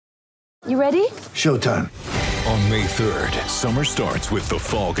You ready? Showtime. On May 3rd, summer starts with The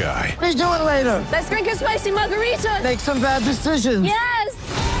Fall Guy. Let's do it later. Let's drink a spicy margarita. Make some bad decisions.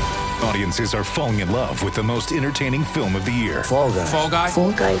 Yes! Audiences are falling in love with the most entertaining film of the year. Fall Guy. Fall Guy?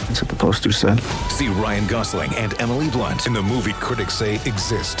 Fall Guy. That's what the poster said. See Ryan Gosling and Emily Blunt in the movie critics say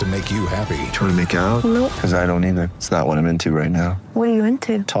exists to make you happy. Trying to make it out? Nope. Because I don't either. It's not what I'm into right now. What are you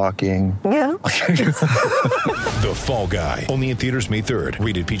into? Talking. Yeah. The Fall Guy. Only in theaters May 3rd.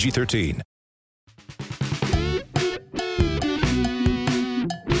 Rated PG-13.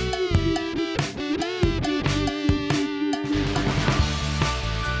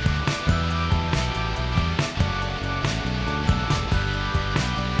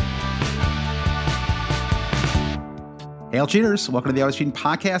 Hail Cheaters, welcome to the Always Cheating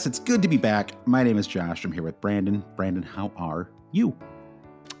Podcast. It's good to be back. My name is Josh. I'm here with Brandon. Brandon, how are you?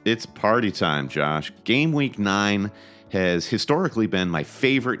 It's party time, Josh. Game week 9 has historically been my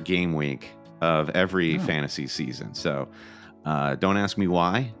favorite game week of every fantasy season. So don't ask me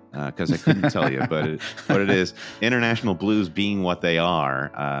why, because I couldn't tell you, but it is. International Blues being what they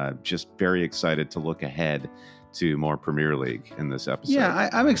are, just very excited to look ahead to more Premier League in this episode. Yeah,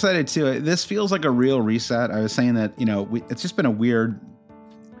 I'm excited too. This feels like a real reset. I was saying that, it's just been a weird.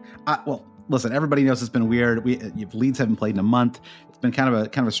 Well, listen, everybody knows it's been weird. Leeds haven't played in a month. It's been kind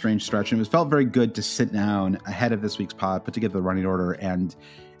of a strange stretch, and it felt very good to sit down ahead of this week's pod, put together the running order, and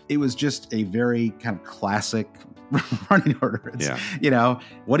it was just a very kind of classic running order.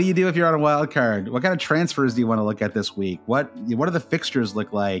 What do you do if you're on a wild card? What kind of transfers do you want to look at this week? What do the fixtures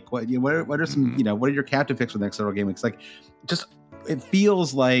look like? What are some, what are your captain picks for the next several game weeks? Like, just, it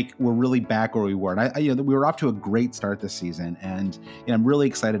feels like we're really back where we were. And we were off to a great start this season, and I'm really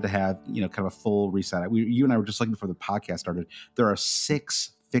excited to have, kind of a full reset. You and I were just looking before the podcast started. There are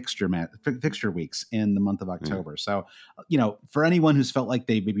 6 fixture weeks in the month of October. So, for anyone who's felt like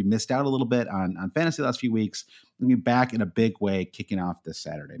they maybe missed out a little bit on fantasy the last few weeks, we'll be back in a big way kicking off this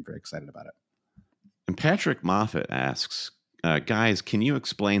Saturday. I'm very excited about it. And Patrick Moffat asks, guys, can you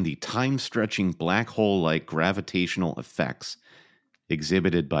explain the time-stretching black hole-like gravitational effects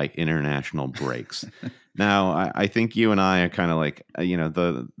exhibited by international breaks? Now, I think you and I are kind of like,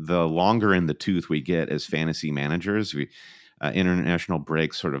 the longer in the tooth we get as fantasy managers, international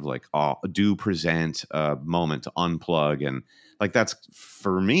breaks sort of like do present a moment to unplug, and like that's,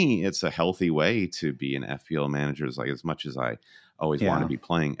 for me, it's a healthy way to be an FPL manager. Is like, as much as I always want to be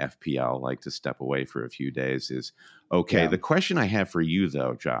playing FPL, like to step away for a few days is okay. The question I have for you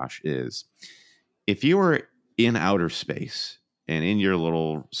though, Josh, is if you were in outer space and in your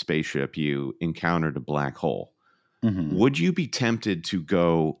little spaceship you encountered a black hole, would you be tempted to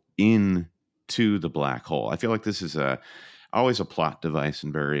go into the black hole? I feel like this is always a plot device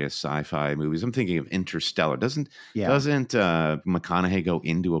in various sci-fi movies. I'm thinking of Interstellar. Doesn't McConaughey go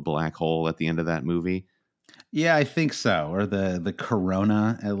into a black hole at the end of that movie? Yeah, I think so. Or the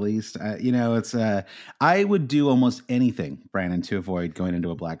Corona, at least. It's I would do almost anything, Brandon, to avoid going into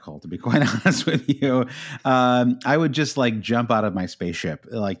a black hole, to be quite honest with you. I would just like jump out of my spaceship.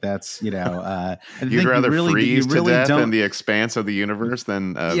 Like that's, You'd rather freeze to death in the expanse of the universe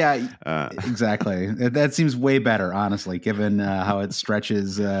than exactly. That seems way better, honestly, given how it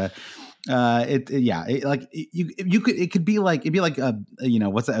stretches. It could be like, it'd be like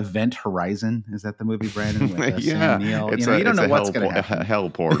what's the Event Horizon? Is that the movie, Brandon? With, Sam Neill? You don't know what's going to happen.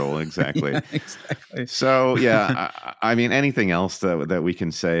 Hell portal, exactly. Exactly. So I mean, anything else that we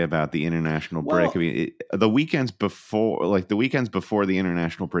can say about the international break? I mean, the weekends before the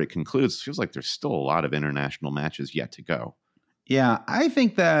international break concludes, it feels like there's still a lot of international matches yet to go. Yeah, I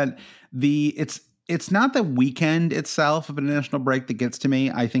think that it's not the weekend itself of an international break that gets to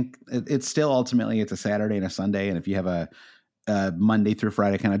me. I think it's still ultimately it's a Saturday and a Sunday. And if you have a Monday through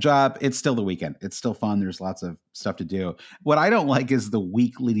Friday kind of job, it's still the weekend. It's still fun. There's lots of stuff to do. What I don't like is the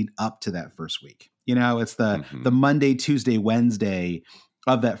week leading up to that first week. It's the Monday, Tuesday, Wednesday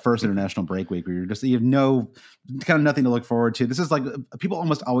of that first international break week where you have nothing to look forward to. This is like people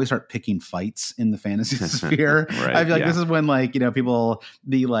almost always start picking fights in the fantasy sphere. Right, I feel like this is when people,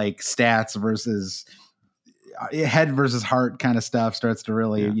 the like stats versus head versus heart kind of stuff starts to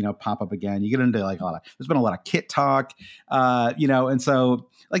really, pop up again. You get into like there's been a lot of kit talk, and so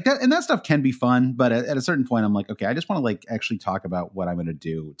like that, and that stuff can be fun. But at a certain point I'm like, okay, I just want to like actually talk about what I'm going to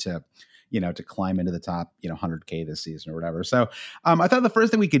do to climb into the top, 100K this season or whatever. So I thought the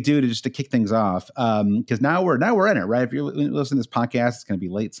first thing we could do to kick things off, because now we're in it, right? If you're listening to this podcast, it's going to be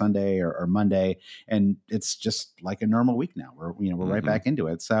late Sunday or Monday, and it's just like a normal week now. We're right back into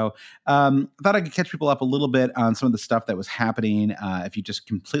it. So I thought I could catch people up a little bit on some of the stuff that was happening. If you just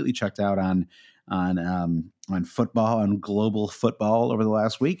completely checked out on football, on global football over the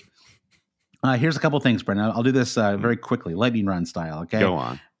last week. Here's a couple things, Brendan. I'll do this very quickly, lightning round style. Okay, Go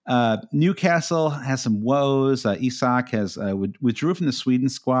on. Newcastle has some woes. Isak has withdrew from the Sweden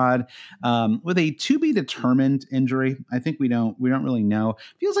squad with a to be determined injury. I think we don't really know.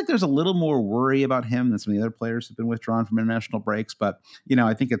 Feels like there's a little more worry about him than some of the other players who've been withdrawn from international breaks. But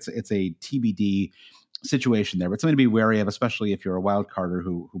I think it's a TBD situation there, but something to be wary of, especially if you're a wild carder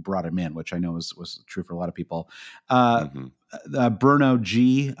who brought him in, which I know was true for a lot of people. Bruno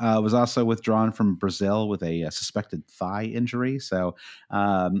G was also withdrawn from Brazil with a suspected thigh injury. So,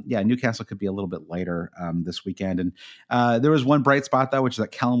 Newcastle could be a little bit lighter this weekend. And there was one bright spot, though, which is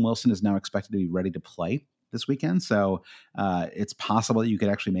that Callum Wilson is now expected to be ready to play this weekend. So it's possible that you could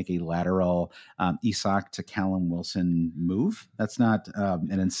actually make a lateral Isak to Callum Wilson move. That's not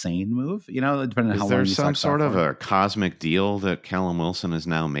an insane move, depending on how long. Is there some sort of a cosmic deal that Callum Wilson has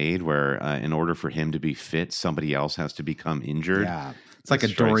now made where in order for him to be fit, somebody else has to become injured? Yeah. It's like a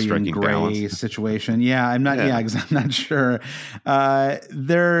Dorian Gray situation. Yeah, I'm not. Yeah, I'm not sure.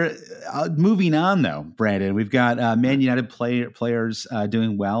 They're moving on though, Brandon. We've got Man United players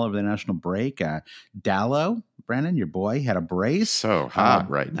doing well over the national break. Dallo, Brandon, your boy, had a brace. So hot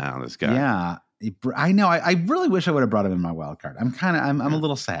right now, this guy. Yeah. I know. I really wish I would have brought him in my wild card. I'm a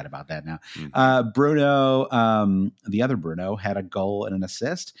little sad about that now. Mm-hmm. Bruno, the other Bruno, had a goal and an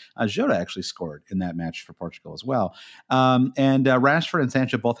assist. Jota actually scored in that match for Portugal as well. And Rashford and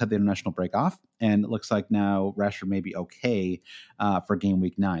Sancho both had the international break off, and it looks like now Rashford may be okay for game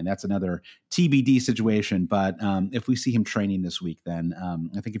week 9. That's another TBD situation. But if we see him training this week, then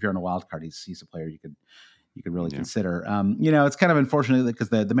I think if you're on a wild card, he's a player you could really consider. It's kind of unfortunate because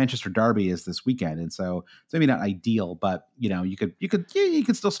the Manchester Derby is this weekend, and so it's maybe not ideal. But you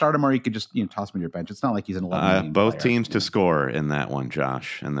could still start him, or you could just toss him on your bench. It's not like he's an 11. Both teams to score in that one,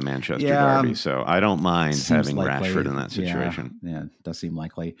 Josh, in the Manchester Derby. So I don't mind having likely. Rashford in that situation. Yeah, it does seem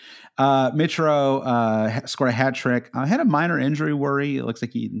likely. Mitro scored a hat trick. Had a minor injury worry. It looks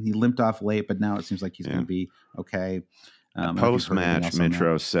like he limped off late, but now it seems like he's going to be okay. Post-match,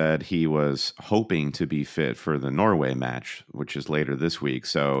 Mitro said he was hoping to be fit for the Norway match, which is later this week.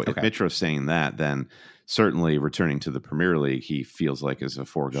 So if Mitro's saying that, then certainly returning to the Premier League, he feels like is a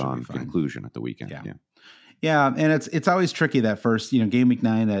foregone conclusion at the weekend. Yeah, and it's always tricky that first, game week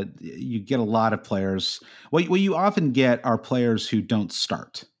 9 that you get a lot of players. What you often get are players who don't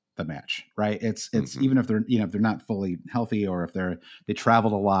start the match, right? It's even if they're if they're not fully healthy or if they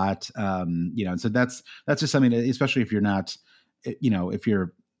traveled a lot, so that's just something that, especially if you're not,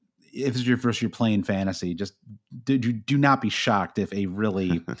 if it's your first year playing fantasy, just do not be shocked if a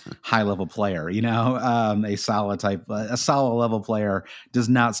really high level player, a Salah level player does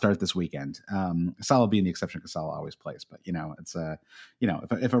not start this weekend. Salah being the exception because Salah always plays, but it's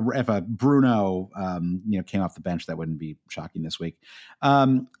if a Bruno came off the bench, that wouldn't be shocking this week.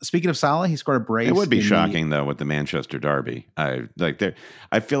 Speaking of Salah, he scored a brace. It would be shocking though with the Manchester Derby. I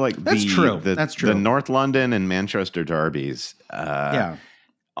feel like that's true. That's true. The North London and Manchester derbies.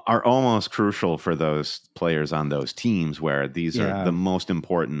 Are almost crucial for those players on those teams where these are the most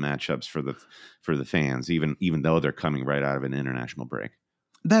important matchups for the fans, even though they're coming right out of an international break.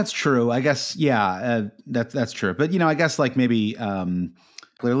 That's true. I guess, that's true. But, I guess like maybe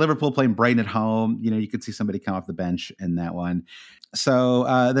Liverpool playing Brighton at home, you could see somebody come off the bench in that one.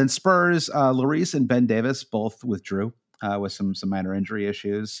 So then Spurs, Lloris and Ben Davis both withdrew with some minor injury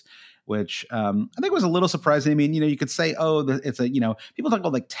issues, which I think was a little surprising. I mean, you could say, it's a, people talk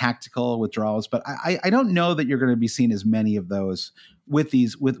about like tactical withdrawals, but I don't know that you're going to be seeing as many of those with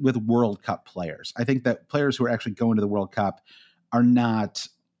World Cup players. I think that players who are actually going to the World Cup are not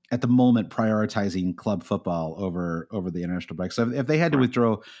at the moment prioritizing club football over the international break. So if they had to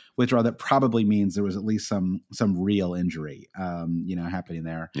withdraw, that probably means there was at least some real injury, happening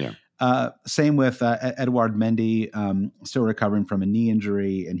there. Yeah. Same with Edouard Mendy, still recovering from a knee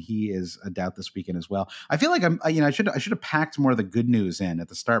injury, and he is a doubt this weekend as well. I feel like I should have packed more of the good news in at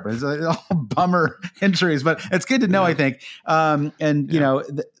the start, but it's all bummer injuries. But it's good to know, I think.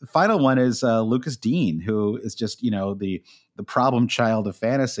 The final one is Lucas Dean, who is just the problem child of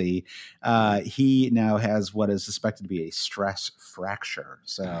fantasy. He now has what is suspected to be a stress fracture.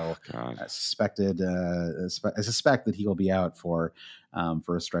 So I suspect that he will be out for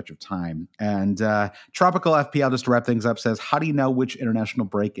a stretch of time. And Tropical FPL, just to wrap things up, says, how do you know which international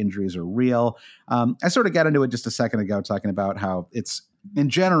break injuries are real? I sort of got into it just a second ago, talking about how it's, in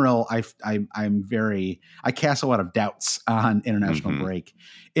general, I cast a lot of doubts on international break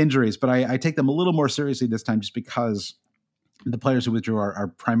injuries, but I take them a little more seriously this time just because the players who withdrew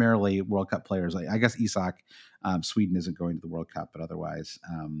are primarily World Cup players. I guess Isak, Sweden isn't going to the World Cup, but otherwise,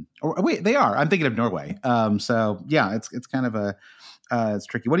 or wait, they are. I'm thinking of Norway. So yeah, it's kind of it's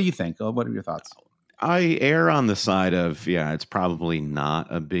tricky. What do you think? What are your thoughts? I err on the side of, it's probably not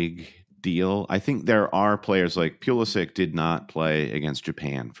a big deal. I think there are players like Pulisic did not play against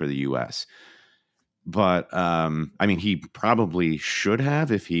Japan for the U.S., but he probably should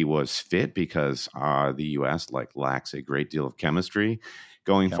have if he was fit, because the U.S. lacks a great deal of chemistry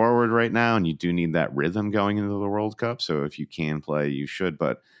going forward right now, and you do need that rhythm going into the World Cup. So if you can play, you should.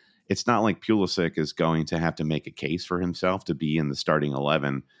 But it's not like Pulisic is going to have to make a case for himself to be in the starting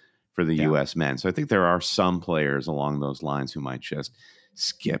 11 for the U.S. men. So I think there are some players along those lines who might just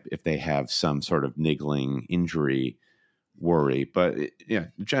skip if they have some sort of niggling injury worry. But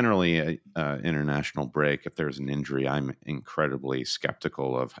generally international break, if there's an injury, I'm incredibly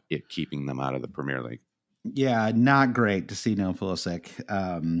skeptical of it keeping them out of the Premier League. Yeah, not great to see no Pulisic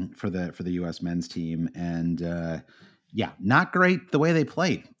for the U.S. men's team, and not great the way they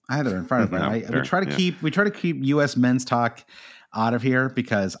played either in front of it. We try to keep U.S. men's talk out of here,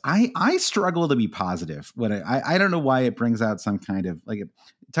 because I struggle to be positive when I don't know why it brings out some kind of talking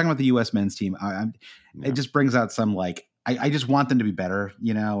about the U.S. men's team. It just brings out some I just want them to be better,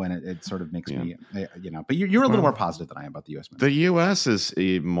 and it sort of makes me, but you're a little more positive than I am about the U.S. men's team. The U.S. is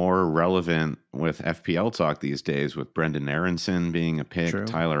more relevant with FPL talk these days, with Brendan Aronson being a pick, True.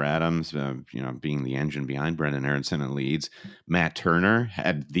 Tyler Adams, being the engine behind Brendan Aronson at Leeds. Matt Turner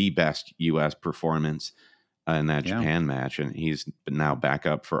had the best U.S. performance in that Japan match, and he's now back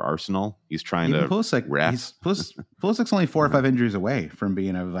up for Arsenal. He's trying to ref. Pulisic's only 4 or 5 injuries away from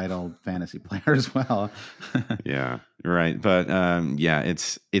being a vital fantasy player as well. Yeah, right. But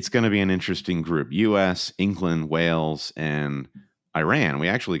it's going to be an interesting group. U.S., England, Wales, and Iran. We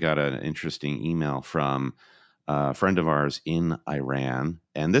actually got an interesting email from a friend of ours in Iran,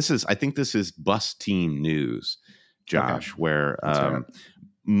 and I think this is bus team news, Josh, where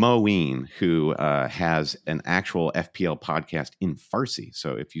Moeen, who has an actual FPL podcast in Farsi.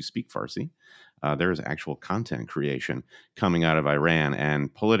 So if you speak Farsi, there is actual content creation coming out of Iran,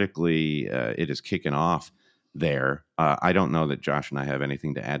 and politically it is kicking off there. I don't know that Josh and I have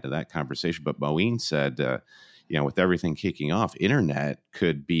anything to add to that conversation, but Moeen said, with everything kicking off, internet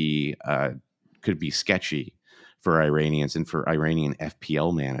could be sketchy for Iranians and for Iranian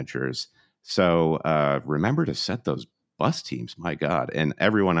FPL managers. So remember to set those bus teams, my God, and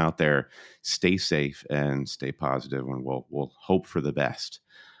everyone out there, stay safe and stay positive, and we'll hope for the best.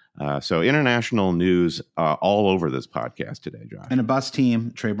 So international news all over this podcast today, Josh. And a bus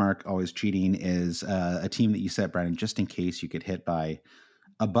team, trademark always cheating, is a team that you set, Brandon, just in case you get hit by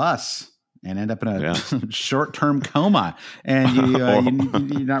a bus and end up in a short-term coma, and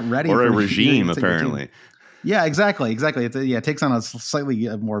you're not ready. Or a regime, apparently. Yeah, exactly. It takes on a slightly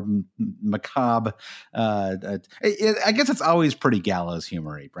more macabre. I guess it's always pretty gallows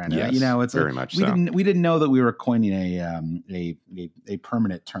humory, Brandon. Yes, it's very much. We didn't know that we were coining a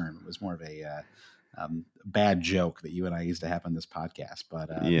permanent term. It was more of a bad joke that you and I used to have on this podcast.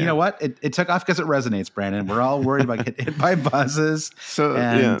 But you know what? It took off because it resonates, Brandon. We're all worried about getting hit by buses. So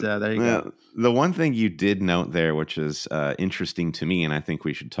there you go. The one thing you did note there, which is interesting to me, and I think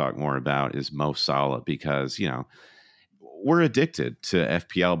we should talk more about, is Mo Salah, because, we're addicted to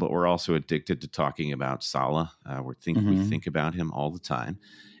FPL, but we're also addicted to talking about Salah. We think about him all the time.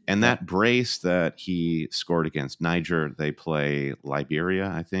 And that brace that he scored against Niger, they play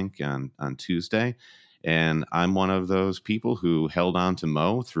Liberia, I think, on Tuesday. And I'm one of those people who held on to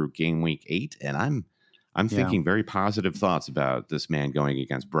Mo through game week 8, and I'm thinking very positive thoughts about this man going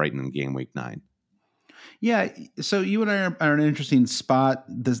against Brighton in game week 9. Yeah, so you and I are in an interesting spot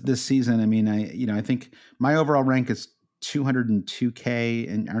this season. I mean, I think my overall rank is 202K,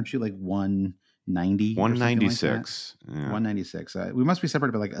 and aren't you like 190? 196. Like 196. We must be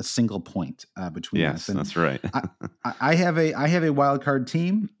separated by like a single point between us. Yes, that's right. I have a wild card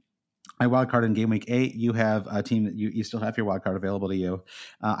team. I wild card in game week 8. You have a team that you still have your wild card available to you.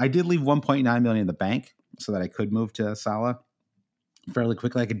 I did leave 1.9 million in the bank so that I could move to Salah fairly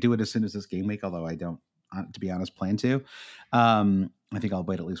quickly. I could do it as soon as this game week, although I don't, to be honest, plan to. I think I'll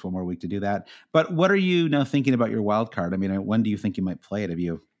wait at least one more week to do that. But what are you now thinking about your wild card? I mean, when do you think you might play it? Have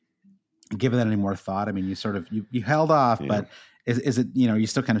you given that any more thought? I mean, you sort of you held off, but is it, are you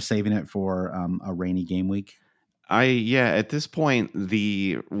still kind of saving it for a rainy game week? At this point,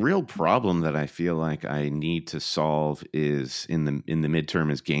 the real problem that I feel like I need to solve is in the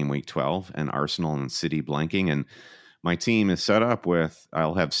midterm is game week 12 and Arsenal and City blanking. And my team is set up with,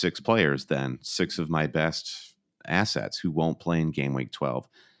 I'll have 6 players then, 6 of my best assets who won't play in game week 12.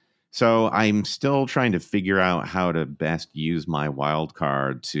 So I'm still trying to figure out how to best use my wild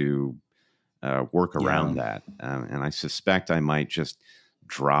card to work around that. And I suspect I might just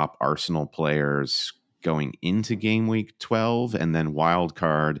drop Arsenal players going into game week 12 and then wild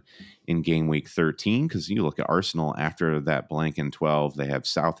card in game week 13. Because you look at Arsenal after that blank in 12, they have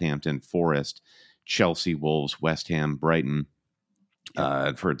Southampton, Forest, Chelsea, Wolves, West Ham, Brighton.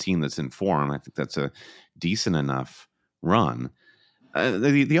 For a team that's in form, I think that's a decent enough run.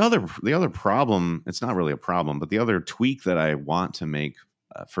 The other problem, it's not really a problem, but the other tweak that I want to make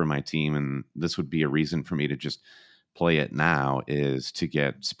for my team, and this would be a reason for me to just play it now, is to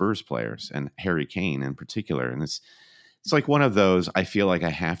get Spurs players and Harry Kane in particular. And it's like one of those, I feel like I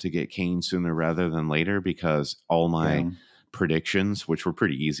have to get Kane sooner rather than later, because all my predictions, which were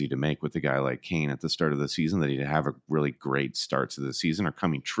pretty easy to make with a guy like Kane at the start of the season, that he'd have a really great start to the season, are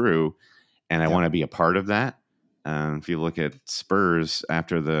coming true. And I want to be a part of that. If you look at Spurs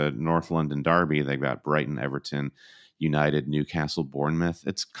after the North London derby, they've got Brighton, Everton, United, Newcastle, Bournemouth.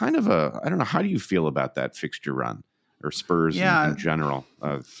 It's kind of I don't know, how do you feel about that fixture run, or Spurs in general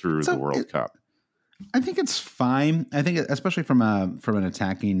through the World Cup? I think it's fine. I think, especially from an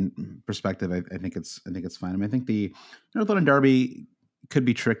attacking perspective, I think it's fine. I mean, I think the North London derby could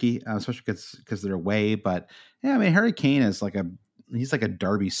be tricky, especially because they're away. But yeah, I mean, Harry Kane is he's like a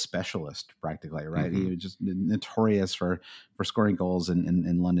derby specialist practically, right? Mm-hmm. He was just notorious for scoring goals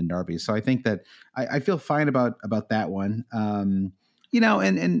in London derbies. So I think that I feel fine about that one. And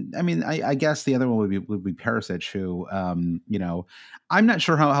I mean, I guess the other one would be Perisic, who, I'm not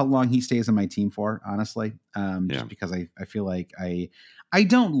sure how long he stays on my team for, honestly, just because I feel like I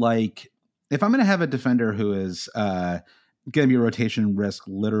don't like, if I'm going to have a defender who is going to be a rotation risk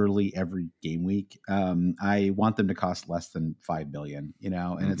literally every game week, I want them to cost less than $5 million,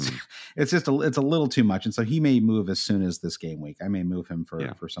 and it's a little too much. And so he may move as soon as this game week. I may move him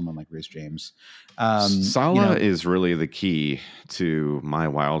for someone like Reece James. Salah is really the key to my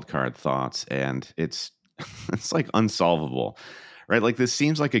wild card thoughts, and it's like unsolvable, right? Like, this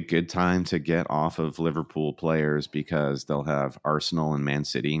seems like a good time to get off of Liverpool players, because they'll have Arsenal and Man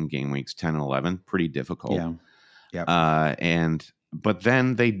City in game weeks 10 and 11, pretty difficult. But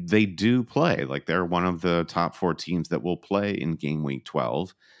then they do play, like, they're one of the top 4 teams that will play in game week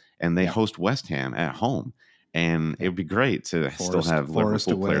 12, and they host West Ham at home, and it would be great to still have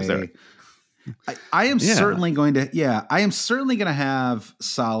Liverpool players there. I am certainly going to have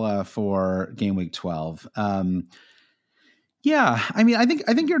Salah for game week 12. I mean, I think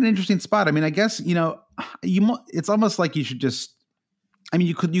you're in an interesting spot. I mean, I guess, it's almost like you should just, I mean,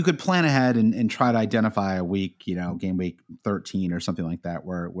 you could plan ahead and try to identify a week, game week 13 or something like that,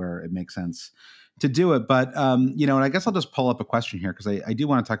 where it makes sense to do it. But, and I guess I'll just pull up a question here, because I do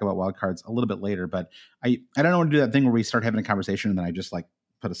want to talk about wildcards a little bit later, but I don't want to do that thing where we start having a conversation and then I just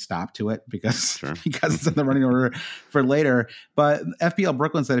put a stop to it because it's in the running order for later. But FPL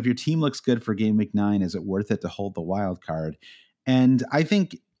Brooklyn said, if your team looks good for game week 9, is it worth it to hold the wild card? And I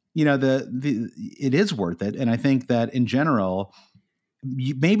think, it is worth it. And I think that in general,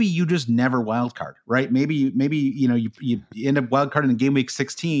 maybe you just never wild card, right? Maybe you end up wild carding in game week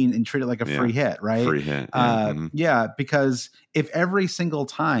 16 and treat it like a free hit, right? Free hit. Because if every single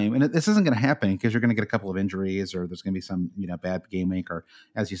time, and this isn't going to happen because you're going to get a couple of injuries, or there's going to be some bad game week, or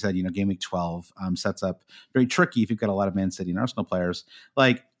as you said, game week 12 sets up very tricky if you've got a lot of Man City and Arsenal players.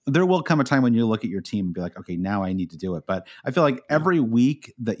 Like, there will come a time when you look at your team and be like, okay, now I need to do it. But I feel like every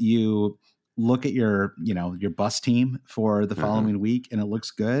week that you look at your bus team for the following week and it looks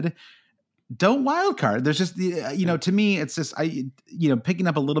good, don't wild card. There's just, to me, it's just, picking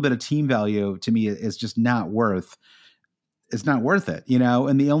up a little bit of team value to me is just not worth it,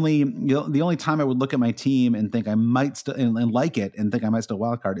 and the only time I would look at my team and think I might still and like it and think I might still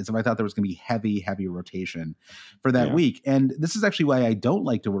wild card is if I thought there was going to be heavy rotation for that week. And this is actually why I don't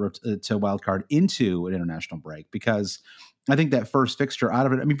like to wild card into an international break, because I think that first fixture out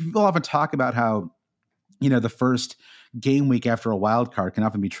of it, I mean, people often talk about how, the first game week after a wild card can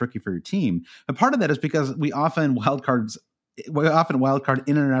often be tricky for your team. But part of that is because we often wild card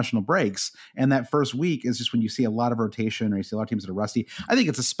international breaks. And that first week is just when you see a lot of rotation, or you see a lot of teams that are rusty. I think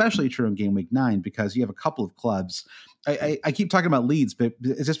it's especially true in game week 9, because you have a couple of clubs. I keep talking about Leeds, but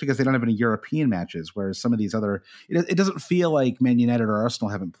it's just because they don't have any European matches, whereas some of these other, it doesn't feel like Man United or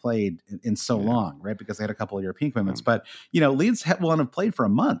Arsenal haven't played in so long, right? Because they had a couple of European commitments. But, Leeds won't have played for a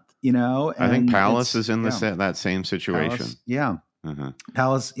month, I think Palace is in that same situation. Palace,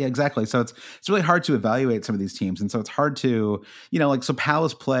 Palace, exactly. So it's really hard to evaluate some of these teams, and so it's hard to, so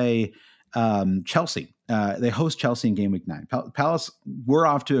Palace play Chelsea. They host Chelsea in game week 9. Palace, we're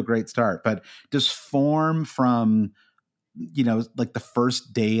off to a great start, but does form from like the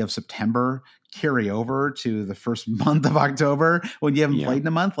first day of September carry over to the first month of October when you haven't played in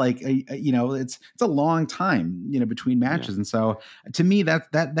a month. Like, it's a long time, between matches. And so to me, that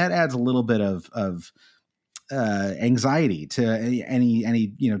adds a little bit of anxiety to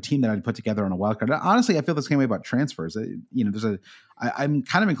any team that I'd put together on a wild card. Honestly, I feel the same way about transfers. I'm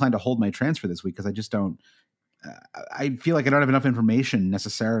kind of inclined to hold my transfer this week because I just don't. I feel like I don't have enough information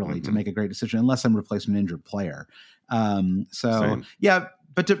necessarily to make a great decision unless I'm replacing an injured player. Same. Yeah,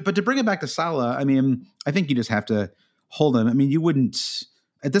 but to bring it back to Salah, I mean, I think you just have to hold him. I mean, you wouldn't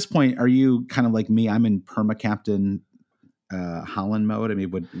at this point. Are you kind of like me? I'm in perma captain Haaland mode. I mean,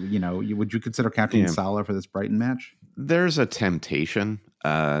 would you consider captaining Salah for this Brighton match? There's a temptation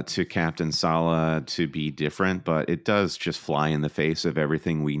to captain Salah to be different, but it does just fly in the face of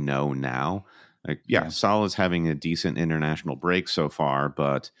everything we know now. Like, Salah's having a decent international break so far,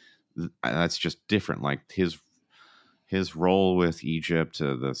 but that's just different. Like his role with Egypt,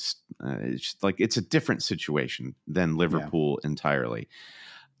 it's just like it's a different situation than Liverpool entirely.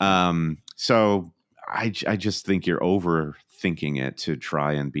 So I just think you're overthinking it to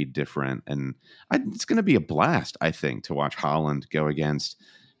try and be different, and it's going to be a blast, I think, to watch Haaland go against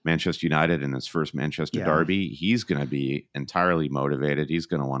Manchester United in his first Manchester derby. He's going to be entirely motivated. He's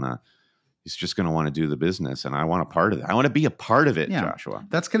just going to want to do the business, and I want a part of it. I want to be a part of it, Joshua.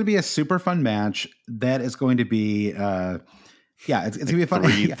 That's going to be a super fun match. That is going to be, it's going to be a fun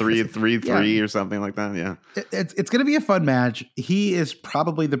 3 or something like that. Yeah, it's going to be a fun match. He is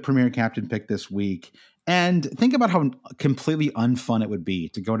probably the premier captain pick this week. And think about how completely unfun it would be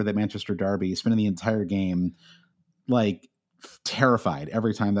to go to the Manchester derby, spending the entire game like terrified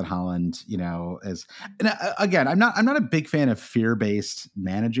every time that Haaland, is. And again, I'm not a big fan of fear-based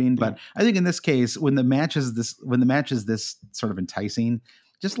managing, but I think in this case, when the match is this sort of enticing,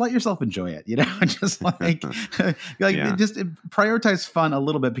 just let yourself enjoy it. Just like just prioritize fun a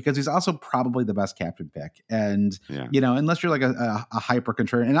little bit, because he's also probably the best captain pick. And unless you're like a hyper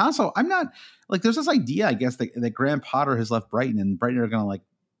contrarian, and also I'm not like there's this idea, I guess, that Graham Potter has left Brighton and Brighton are going to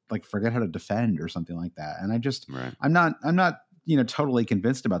like forget how to defend or something like that. And I just, I'm not, totally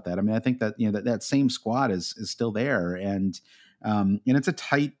convinced about that. I mean, I think that, that same squad is still there, and it's a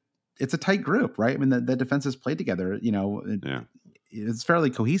tight group, right? I mean, the defenses played together, it's fairly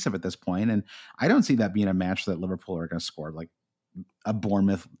cohesive at this point. And I don't see that being a match that Liverpool are going to score like a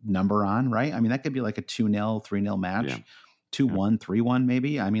Bournemouth number on, right? I mean, that could be like a 2-0, 3-0 match, 2-1, 3-1,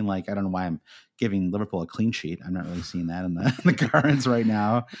 maybe. I mean, like, I don't know why I'm giving Liverpool a clean sheet. I'm not really seeing that in the cards right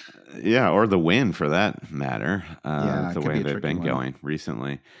now. Yeah, or the win for that matter. The way they've been going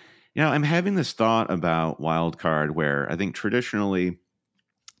recently. I'm having this thought about wild card where I think traditionally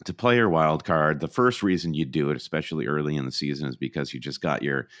to play your wild card, the first reason you do it, especially early in the season, is because you just got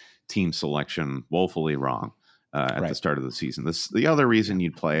your team selection woefully wrong at the start of the season. The other reason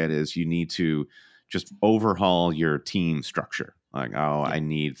you'd play it is you need to just overhaul your team structure. Like, I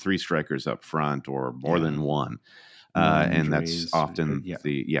need 3 strikers up front or more than one. And that's often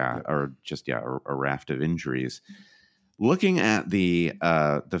a raft of injuries. Looking at the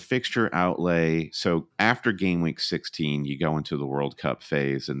fixture outlay, so after game week 16, you go into the World Cup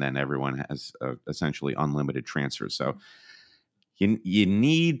phase, and then everyone has essentially unlimited transfers. So you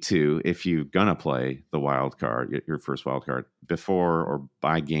need to, if you're gonna play the wild card, your first wild card, before or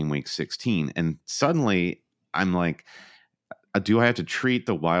by game week 16, and suddenly I'm like, do I have to treat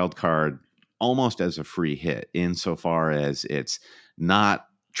the wild card almost as a free hit, insofar as it's not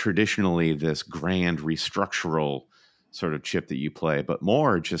traditionally this grand restructural sort of chip that you play, but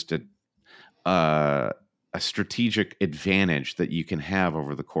more just a strategic advantage that you can have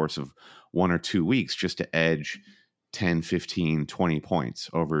over the course of 1 or 2 weeks just to edge 10, 15, 20 points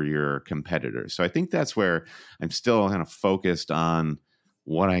over your competitors. So I think that's where I'm still kind of focused on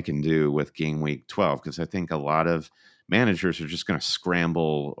what I can do with game week 12, because I think a lot of managers are just going to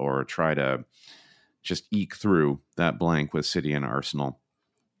scramble or try to just eke through that blank with City and Arsenal.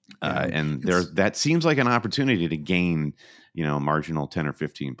 And that seems like an opportunity to gain, marginal 10 or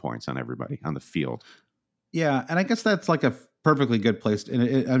 15 points on everybody on the field. Yeah. And I guess that's like a perfectly good place.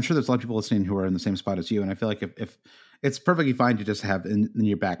 And I'm sure there's a lot of people listening who are in the same spot as you. And I feel like if it's perfectly fine to just have in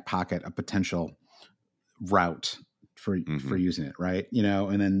your back pocket a potential route for using it. Right.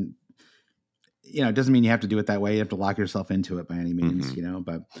 And then, it doesn't mean you have to do it that way. You have to lock yourself into it by any means,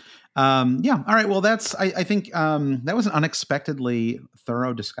 but all right. Well, I think that was an unexpectedly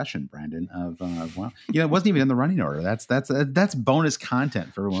thorough discussion, Brandon, of it wasn't even in the running order. That's bonus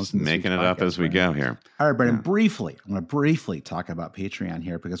content for everyone listening. Making it podcast, up as we go here. All right, Brandon, briefly, I want to briefly talk about Patreon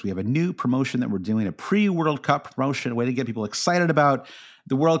here, because we have a new promotion that we're doing, a pre-World Cup promotion, a way to get people excited about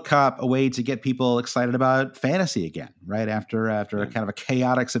the World Cup, a way to get people excited about fantasy again, right? After a kind of a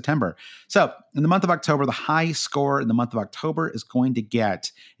chaotic September. So in the month of October, the high score in the month of October is going to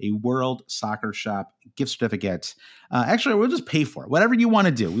get a World Soccer Shop gift certificate. Actually, we'll just pay for it. Whatever you want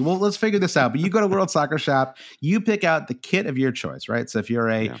to do. Let's figure this out. But you go to World Soccer Shop, you pick out the kit of your choice, right? So if you're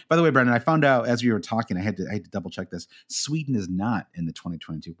by the way, Brendan, I found out as we were talking, I had to double check this. Sweden is not in the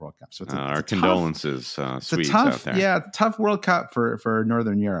 2022 World Cup. So it's our condolences, Swedes out there. Yeah, tough World Cup for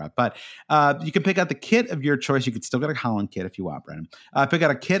Northern Europe. But you can pick out the kit of your choice. You could still get a Holland kit if you want, Brendan. Pick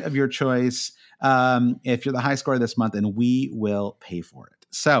out a kit of your choice if you're the high scorer this month, and we will pay for it.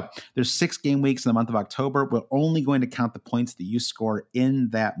 So there's 6 game weeks in the month of October. We're only going to count the points that you score in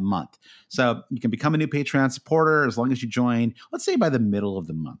that month. So you can become a new Patreon supporter as long as you join, let's say by the middle of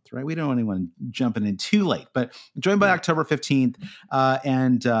the month, right? We don't want anyone jumping in too late, but join by October 15th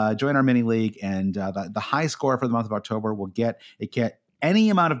and join our mini league. And the high score for the month of October will get a kit.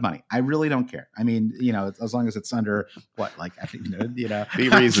 Any amount of money. I really don't care. I mean, as long as it's under what, like, be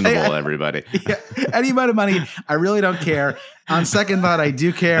reasonable, everybody. Yeah, any amount of money. I really don't care. On second thought, I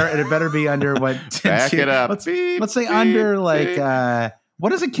do care. And it better be under what? Back it up. Let's say under like, what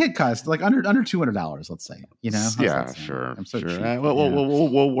does a kit cost? Like under $200, let's say, Yeah, sure. I'm so sure. cheap.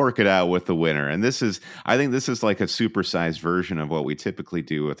 We'll work it out with the winner. And I think this is like a supersized version of what we typically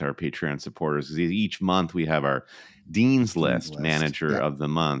do with our Patreon supporters. Each month we have our Dean's List manager of the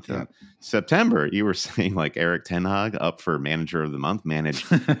month. Yeah. September, you were saying like Eric Ten Hag up for manager of the month, managed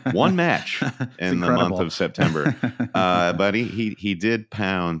one match in the month of September. But he did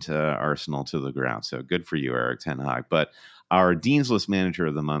pound Arsenal to the ground. So good for you, Eric Ten Hag. But our Dean's List manager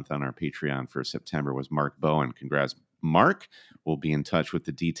of the month on our Patreon for September was Mark Bowen. Congrats, Mark. We'll be in touch with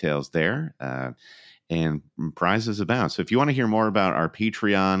the details there. And prizes abound. So if you want to hear more about our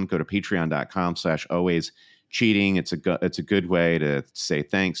Patreon, go to patreon.com/always cheating. It's a good way to say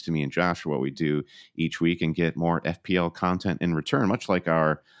thanks to me and Josh for what we do each week and get more FPL content in return, much like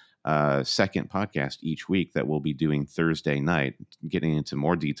our second podcast each week that we'll be doing Thursday night, getting into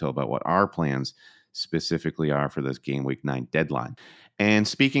more detail about what our plans specifically are for this Game Week 9 deadline. And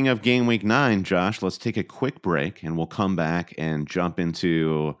speaking of Game Week 9, Josh, let's take a quick break and we'll come back and jump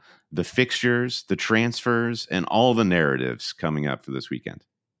into the fixtures, the transfers, and all the narratives coming up for this weekend.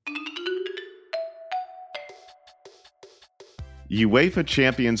 UEFA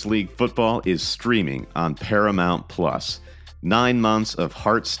Champions League football is streaming on Paramount Plus. 9 months of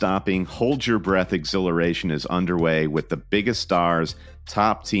heart-stopping, hold-your-breath exhilaration is underway with the biggest stars,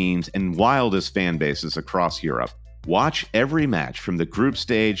 top teams, and wildest fan bases across Europe. Watch every match from the group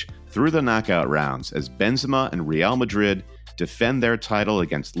stage through the knockout rounds as Benzema and Real Madrid defend their title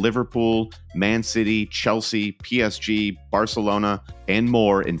against Liverpool, Man City, Chelsea, PSG, Barcelona, and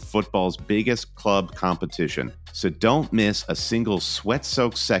more in football's biggest club competition. So don't miss a single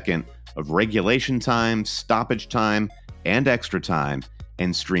sweat-soaked second of regulation time, stoppage time, and extra time,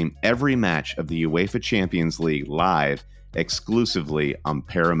 and stream every match of the UEFA Champions League live exclusively on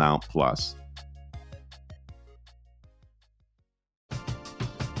Paramount Plus.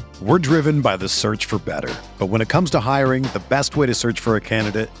 We're driven by the search for better. But when it comes to hiring, the best way to search for a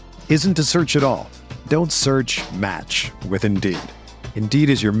candidate isn't to search at all. Don't search, match with Indeed.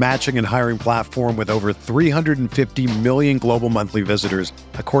 Indeed is your matching and hiring platform with over 350 million global monthly visitors,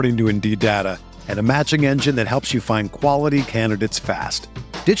 according to Indeed data, and a matching engine that helps you find quality candidates fast.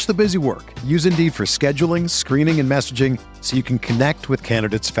 Ditch the busy work. Use Indeed for scheduling, screening, and messaging so you can connect with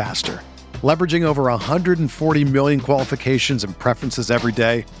candidates faster. Leveraging over 140 million qualifications and preferences every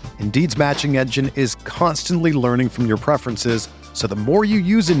day, Indeed's matching engine is constantly learning from your preferences, so the more you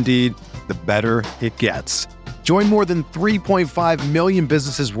use Indeed, the better it gets. Join more than 3.5 million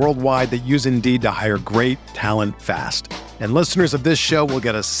businesses worldwide that use Indeed to hire great talent fast. And listeners of this show will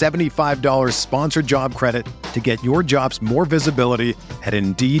get a $75 sponsored job credit to get your jobs more visibility at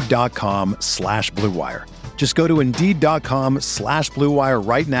Indeed.com/Blue Wire. Just go to Indeed.com/Blue Wire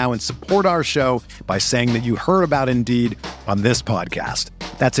right now and support our show by saying that you heard about Indeed on this podcast.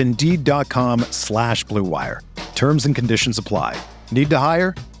 That's Indeed.com/Blue Wire. Terms and conditions apply. Need to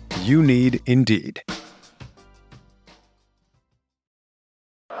hire? You need Indeed.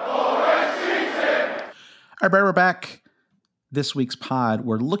 All right, Brad, we're back. This week's pod,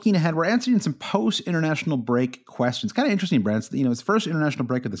 we're looking ahead. We're answering some post-international break questions. Kind of interesting, Brad. It's the first international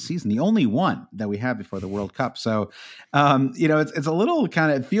break of the season, the only one that we have before the World Cup. So, it's a little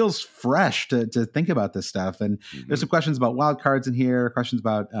it feels fresh to think about this stuff. And there's some questions about wild cards in here, questions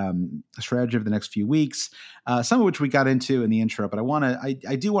about strategy over the next few weeks, some of which we got into in the intro. But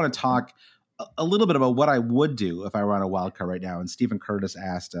I do want to talk a little bit about what I would do if I were on a wild card right now. And Stephen Curtis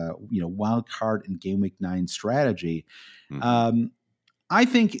asked, wild card and Game Week 9 strategy. I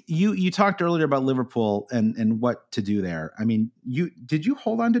think you talked earlier about Liverpool and what to do there. I mean, did you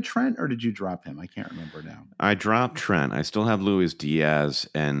hold on to Trent or did you drop him? I can't remember now. I dropped Trent. I still have Luis Diaz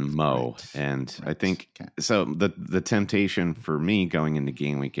and Mo. Right. And I think so the temptation for me going into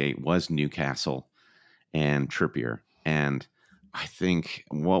game week 8 was Newcastle and Trippier. And I think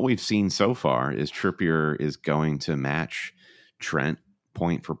what we've seen so far is Trippier is going to match Trent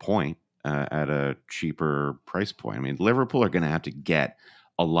point for point at a cheaper price point. I mean, Liverpool are going to have to get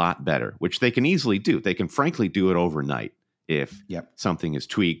a lot better, which they can easily do. They can frankly do it overnight if something is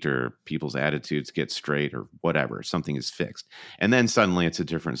tweaked or people's attitudes get straight or whatever, something is fixed. And then suddenly it's a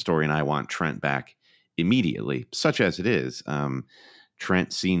different story and I want Trent back immediately, such as it is.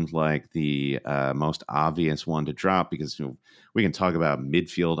 Trent seemed like the most obvious one to drop because we can talk about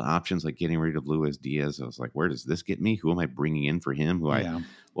midfield options like getting rid of Luis Diaz. I was like, where does this get me? Who am I bringing in for him? Who I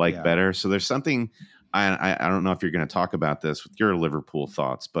like better? So there's something. I don't know if you're going to talk about this with your Liverpool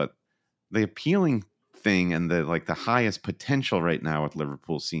thoughts, but the appealing thing and the highest potential right now with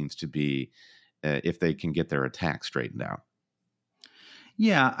Liverpool seems to be if they can get their attack straightened out.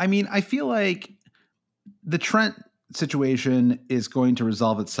 Yeah, I mean, I feel like the Trent situation is going to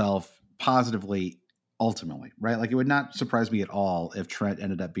resolve itself positively ultimately, right? Like it would not surprise me at all if Trent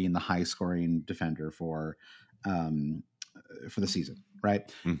ended up being the high scoring defender for the season, right?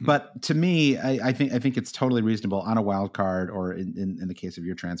 Mm-hmm. But to me, I think it's totally reasonable on a wild card or in the case of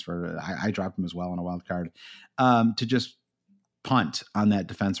your transfer, I dropped him as well on a wild card, to just punt on that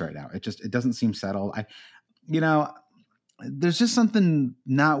defense right now. It doesn't seem settled. There's just something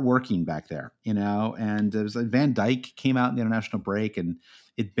not working back there, and there's Van Dijk came out in the international break and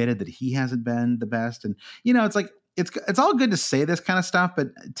admitted that he hasn't been the best. And, it's like, it's all good to say this kind of stuff, but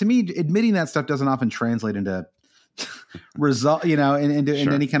to me, admitting that stuff doesn't often translate into result, into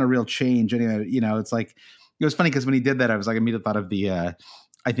any kind of real change. Anyway, it's like, it was funny because when he did that, I was like, immediately thought of the,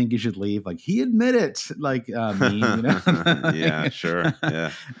 I think you should leave. Like he admitted, like me, yeah, sure,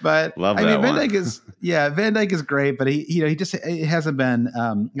 yeah. But love I that mean, one. Van Dijk is great, but he just it hasn't been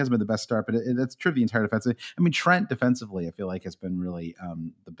the best start. But it's true the entire defense. I mean, Trent defensively, I feel like has been really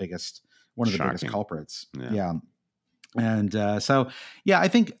one of the biggest culprits. Yeah. And I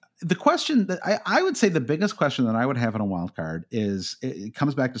think the question that I would say the biggest question that I would have on a wild card is it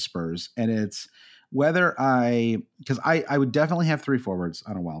comes back to Spurs, and it's whether because I would definitely have 3 forwards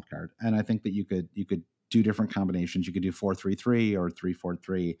on a wild card, and I think that you could do different combinations. You could do 4-3-3 or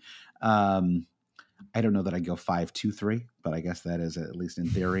 3-4-3. I don't know that I'd go 5-2-3, but I guess that is at least in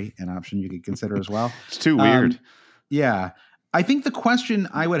theory an option you could consider as well. It's too weird. Yeah. I think the question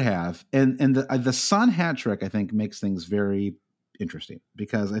I would have, and the Son hat trick, I think makes things very interesting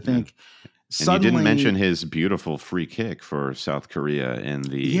because I think and you didn't mention his beautiful free kick for South Korea in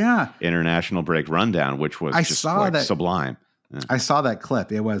the international break rundown, which was sublime. Yeah. I saw that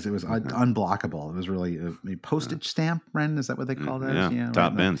clip. It was unblockable. It was really a postage stamp, Ren. Is that what they call that? Yeah,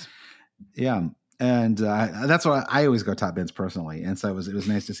 top bins. Yeah. And that's why I always go top bins personally. And so it was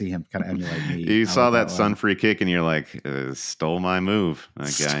nice to see him kind of emulate me. You saw that Son free kick and you're like, stole my move. That guy.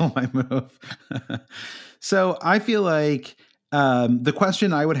 Stole my move. So I feel like the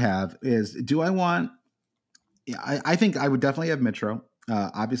question I would have is, do I want – I think I would definitely have Mitro.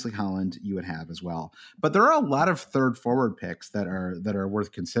 Obviously Haaland you would have as well. But there are a lot of third forward picks that are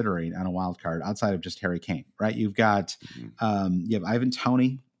worth considering on a wild card outside of just Harry Kane, right? You've got you have Ivan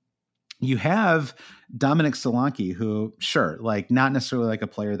Toney. You have Dominic Solanke, who, sure, like not necessarily like a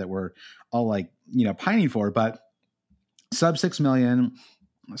player that we're all like, pining for, but sub $6 million.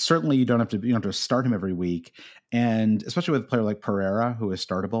 Certainly you don't have to start him every week. And especially with a player like Pereira, who is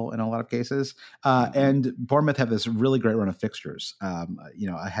startable in a lot of cases. And Bournemouth have this really great run of fixtures.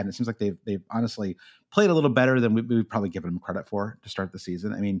 Ahead. It seems like they've honestly played a little better than we've probably given them credit for to start the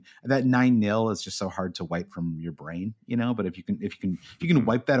season. I mean, that 9-0 is just so hard to wipe from your brain, but if you can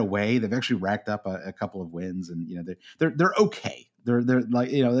wipe that away, they've actually racked up a couple of wins, and they're okay. They're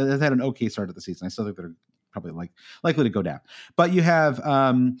like, they've had an okay start of the season. I still think they're probably likely to go down. But you have,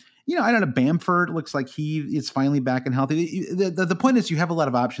 I don't know, Bamford looks like he is finally back and healthy. The point is you have a lot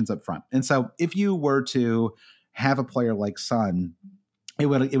of options up front. And so if you were to have a player like Son, it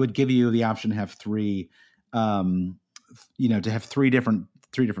would give you the option to have 3, to have three different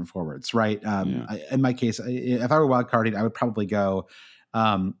forwards, right? In my case, if I were wild carding, I would probably go,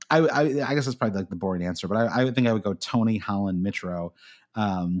 I guess that's probably like the boring answer, but I would think I would go Toney, Haaland, Mitro,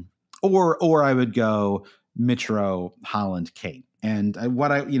 or I would go Mitro, Haaland, Kane. And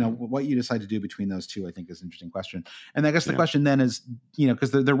what you decide to do between those two, I think is an interesting question. And I guess the question then is,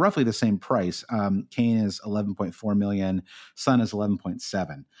 because they're roughly the same price. Kane is 11.4 million, Son is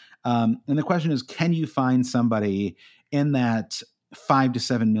 11.7. And the question is, can you find somebody in that 5 to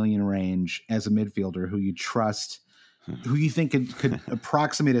 7 million range as a midfielder who you trust, who you think could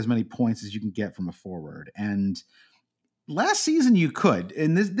approximate as many points as you can get from a forward. And last season you could,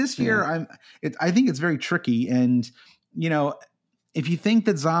 and this year I think it's very tricky. And if you think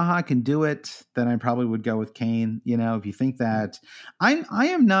that Zaha can do it, then I probably would go with Kane. If you think that I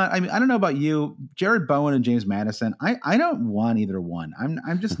am not, I mean, I don't know about you, Jared Bowen and James Maddison. I don't want either one.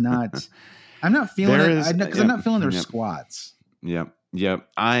 I'm just not, I'm not feeling it because I'm not feeling their squads. Yep.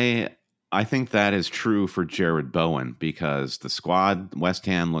 I think that is true for Jared Bowen because the squad, West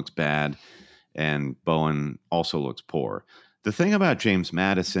Ham looks bad and Bowen also looks poor. The thing about James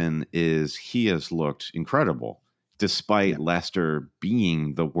Maddison is he has looked incredible despite Leicester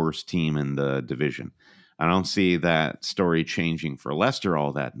being the worst team in the division. I don't see that story changing for Leicester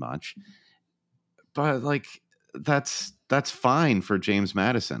all that much, but that's fine for James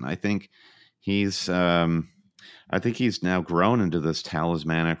Maddison. I think he's now grown into this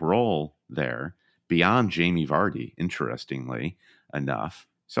talismanic role there beyond Jamie Vardy, interestingly enough.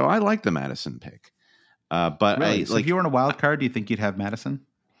 So I like the Maddison pick. But really? So if you were in a wild card, do you think you'd have Maddison?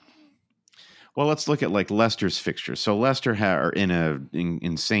 Well, let's look at Leicester's fixture. So Leicester are in an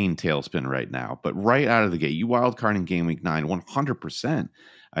insane tailspin right now. But right out of the gate, you wild card in game week 9, 100%.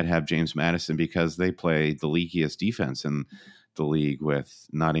 I'd have James Maddison because they play the leakiest defense in the league with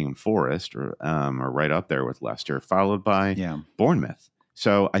Nottingham Forest, or right up there with Leicester, followed by Bournemouth.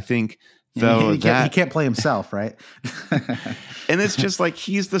 So I think he can't play himself, right? And it's just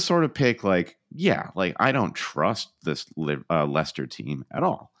he's the sort of pick. I don't trust this Leicester team at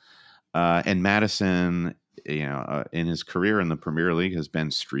all. And Maddison, in his career in the Premier League has been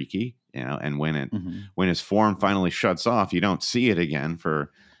streaky, and when his form finally shuts off, you don't see it again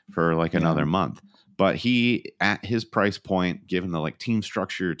for another month. But he, at his price point, given the team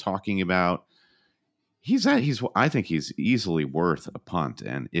structure you're talking about, I think he's easily worth a punt.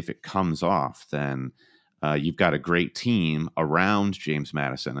 And if it comes off, then you've got a great team around James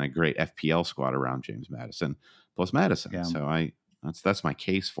Maddison, a great FPL squad around James Maddison plus Maddison. Yeah. So that's my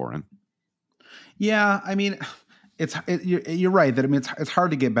case for him. Yeah, I mean, you're right that it's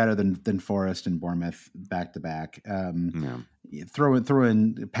hard to get better than Forest and Bournemouth back to back. Throw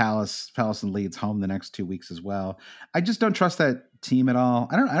in Palace and Leeds home the next 2 weeks as well. I just don't trust that team at all.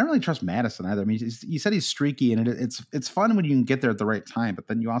 I don't really trust Maddison either. I mean, you said he's streaky, and it's fun when you can get there at the right time, but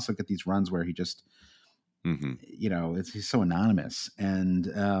then you also get these runs where he just, he's so anonymous,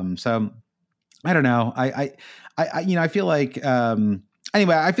 and so I don't know. I feel like.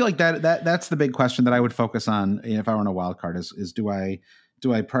 Anyway, I feel like that's the big question that I would focus on if I were in a wild card is do I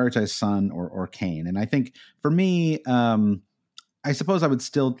prioritize Son or Kane? And I think for me, I suppose I would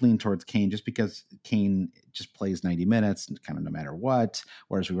still lean towards Kane just because Kane just plays 90 minutes kind of no matter what,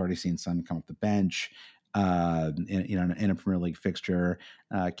 whereas we've already seen Son come off the bench in a Premier League fixture.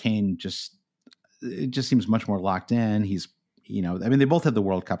 Kane just seems much more locked in. He's they both have the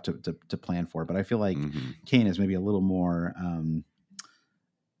World Cup to plan for, but I feel like Kane is maybe a little more.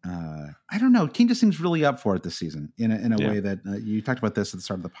 I don't know. Kane just seems really up for it this season in a way that you talked about this at the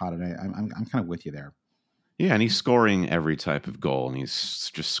start of the pod, and I'm kind of with you there. Yeah, and he's scoring every type of goal, and he's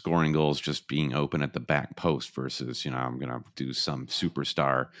just scoring goals just being open at the back post versus, I'm going to do some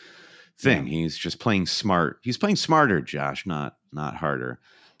superstar thing. Yeah. He's just playing smart. He's playing smarter, Josh, not harder.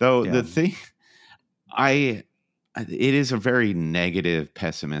 Though the thing, it is a very negative,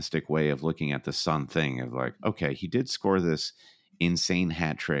 pessimistic way of looking at the Son thing of okay, he did score this insane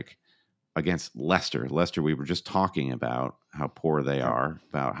hat trick against Leicester. Leicester, we were just talking about how poor they are,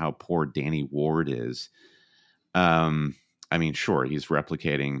 about how poor Danny Ward is. I mean, sure, he's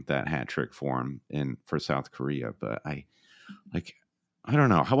replicating that hat trick form for South Korea, but I don't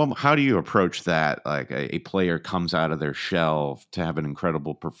know. How do you approach that? A player comes out of their shell to have an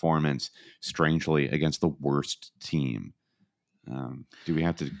incredible performance, strangely, against the worst team. Do we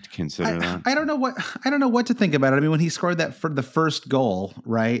have to consider that? I don't know what to think about it. I mean, when he scored that for the first goal,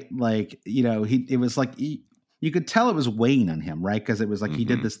 right? It was you could tell it was weighing on him, right? Because it was he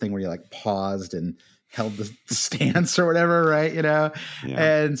did this thing where he paused and held the stance or whatever, right?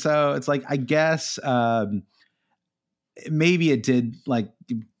 And so it's I guess maybe it did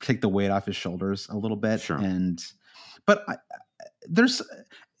take the weight off his shoulders a little bit, sure. But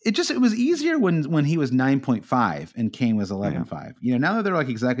it was easier when he was 9.5 and Kane was 11.5. Now that they're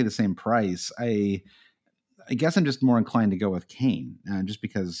exactly the same price, I guess I'm just more inclined to go with Kane, just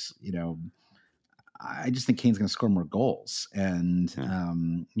because I just think Kane's going to score more goals, and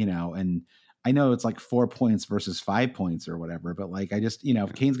and I know it's like 4 points versus 5 points or whatever, but like, I just,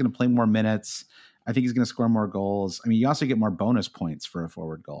 if Kane's going to play more minutes, I think he's going to score more goals. I mean, you also get more bonus points for a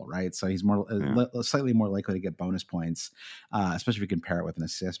forward goal, right? So he's slightly more likely to get bonus points, especially if you compare it with an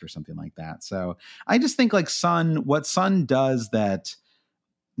assist or something like that. So I just think like what Son does that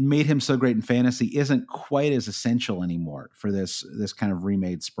made him so great in fantasy isn't quite as essential anymore for this kind of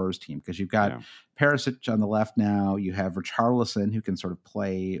remade Spurs team, because you've got Perisic on the left now. You have Richarlison, who can sort of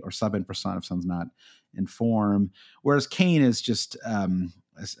play or sub in for Son if Son's not in form, whereas Kane is just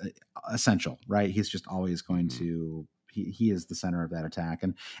essential, right? He's just always going to he is the center of that attack,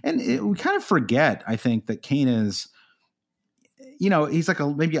 and we kind of forget, I think, that Kane is, he's like I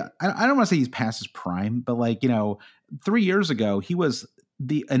don't want to say he's past his prime, but like 3 years ago he was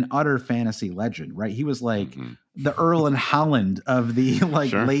an utter fantasy legend, right? He was like the Erling Haaland of the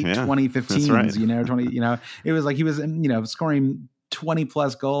late 2015s, right. It was like he was scoring 20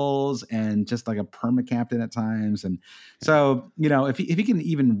 plus goals and just like a perma captain at times. And so, if he can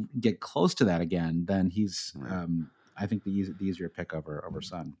even get close to that again, then he's, I think the easier pick over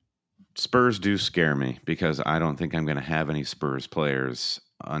Son. Spurs do scare me because I don't think I'm going to have any Spurs players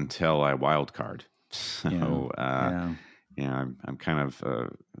until I wild card. So, I'm kind of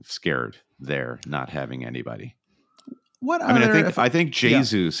scared there not having anybody. I think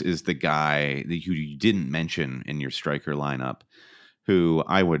Jesus is the guy that you didn't mention in your striker lineup, who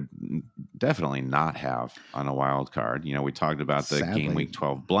I would definitely not have on a wild card. We talked about the game week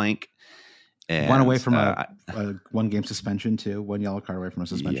 12 blank. And, one away from a 1 game suspension too. 1 yellow card away from a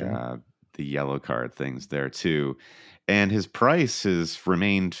suspension. Yeah, the yellow card things there too. And his price has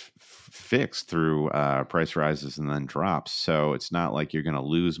remained fixed through price rises and then drops. So it's not like you're going to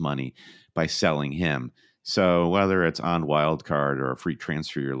lose money by selling him. So whether it's on wildcard or a free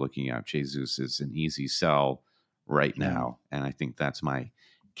transfer you're looking at, Jesus is an easy sell right now. And I think that's my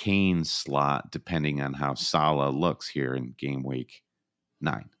Kane slot, depending on how Salah looks here in game week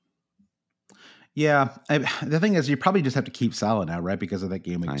 9. Yeah. The thing is, you probably just have to keep Salah now, right? Because of that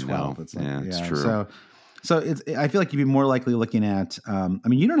game week 12. It's like, it's true. So I feel like you'd be more likely looking at,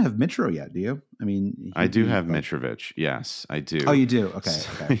 you don't have Mitro yet, do you? I do have Mitrovic. Yes, I do. Oh, you do?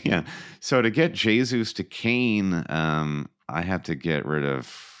 Okay. Yeah. So to get Jesus to Kane, I have to get rid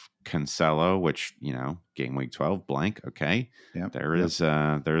of Cancelo, which, game week 12 blank. Okay. Yep.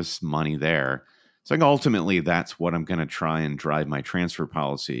 There's money there. So ultimately that's what I'm going to try and drive my transfer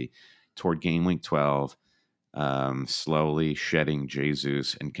policy toward game week 12. Slowly shedding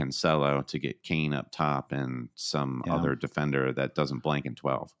Jesus and Cancelo to get Kane up top and some other defender that doesn't blank in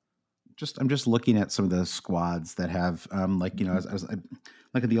 12. I'm just looking at some of the squads that have, I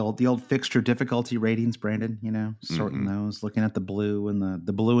look at the old fixture difficulty ratings, Brandon, sorting those, looking at the blue and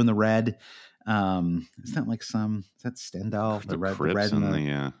the blue and the red. Is that like is that Stendhal? The red and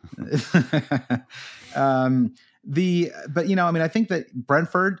I think that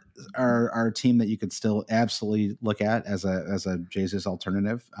Brentford are a team that you could still absolutely look at as a Jesus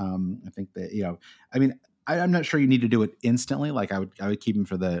alternative. I think that, I'm not sure you need to do it instantly. Like I would keep him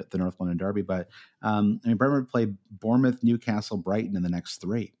for the North London Derby, but Brentford play Bournemouth, Newcastle, Brighton in the next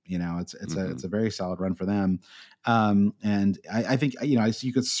 3. It's a very solid run for them. And I think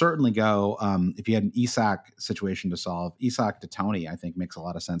you could certainly go if you had an Isak situation to solve. Isak to Tony, I think makes a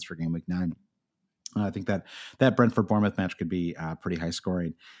lot of sense for game week 9. I think that Brentford Bournemouth match could be pretty high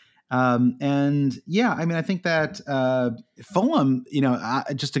scoring. I think that Fulham,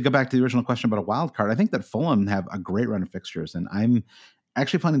 just to go back to the original question about a wild card, I think that Fulham have a great run of fixtures, and I'm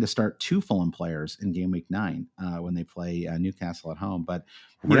actually planning to start 2 Fulham players in game week 9 when they play Newcastle at home. But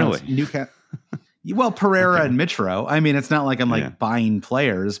Newcastle. Well, Pereira and Mitro. It's not like I'm buying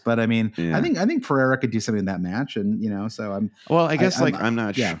players, but I think Pereira could do something in that match, and so I'm. Well,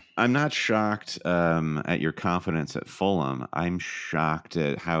 I'm not shocked at your confidence at Fulham. I'm shocked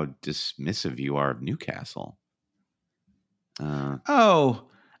at how dismissive you are of Newcastle. I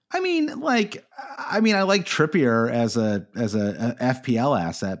like Trippier as a FPL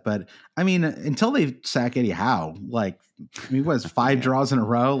asset, but until they sack Eddie Howe, what was 5 draws in a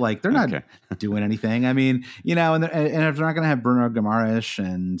row? Like they're not doing anything. And if they're not going to have Bruno Guimaraes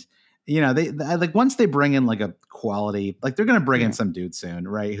and, they once they bring in a quality, they're going to bring in some dude soon,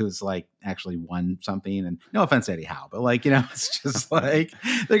 right? Who's actually won something, and no offense to Eddie Howe, but it's just they're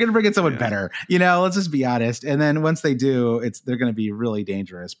going to bring in someone better, let's just be honest. And then once they do, they're going to be really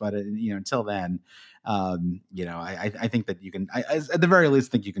dangerous. But until then, I think that you can, at the very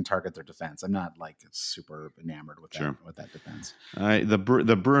least, think you can target their defense. I'm not like super enamored with that defense.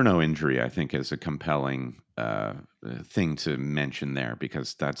 The Bruno injury, I think, is a compelling thing to mention there,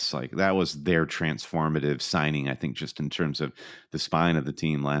 because that was their transformative signing, I think, just in terms of the spine of the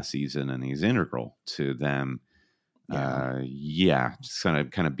team last season, and he's integral to them. Just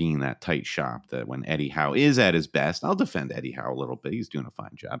kind of being that tight shop that when Eddie Howe is at his best, I'll defend Eddie Howe a little bit. He's doing a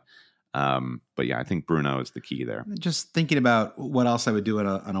fine job. But yeah, I think Bruno is the key there. Just thinking about what else I would do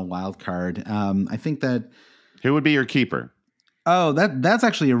on a wild card. I think that who would be your keeper? Oh, that's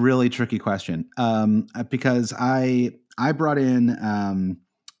actually a really tricky question. Because I brought in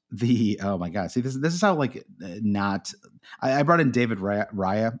oh my God, see this is how I brought in David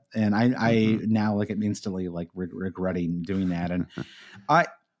Raya, and I now like it instantly like regretting doing that. And I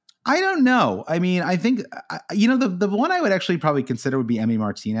don't know. I mean, I think, the one I would actually probably consider would be Emi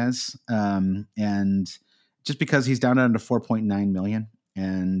Martinez. And just because he's down to 4.9 million,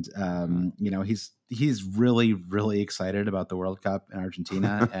 and he's really, really excited about the World Cup in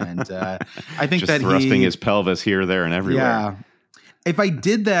Argentina. And I think just that thrusting his pelvis here, there, and everywhere. Yeah. If I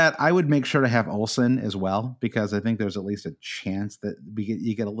did that, I would make sure to have Olsen as well, because I think there's at least a chance that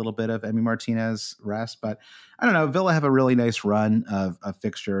you get a little bit of Emi Martinez rest. But I don't know. Villa have a really nice run of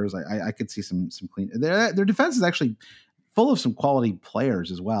fixtures. I could see some clean. Their defense is actually full of some quality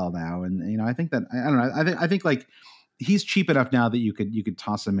players as well now. And I think that I don't know. I think like he's cheap enough now that you could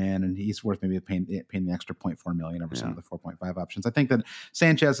toss him in, and he's worth maybe paying the extra 0.4 million over some of the 4.5 options. I think that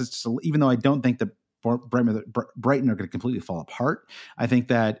Sanchez is just, even though I don't think that Brighton are going to completely fall apart, I think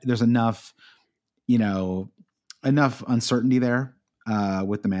that there's enough uncertainty there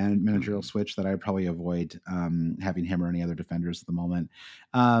with the managerial switch that I'd probably avoid having him or any other defenders at the moment.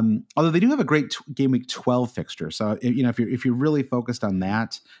 Although they do have a great game week 12 fixture, so if you're really focused on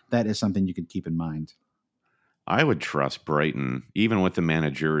that is something you could keep in mind. I would trust Brighton, even with the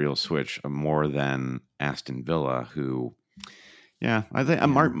managerial switch, more than Aston Villa, who. Yeah, I think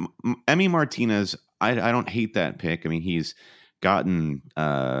Emi Martinez, I don't hate that pick. I mean, he's gotten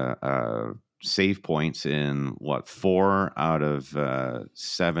save points in 4 out of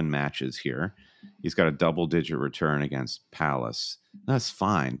 7 matches here. He's got a double-digit return against Palace. That's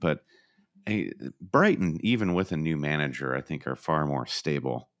fine, but Brighton, even with a new manager, I think are far more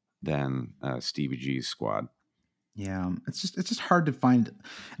stable than Stevie G's squad. Yeah, it's just hard to find.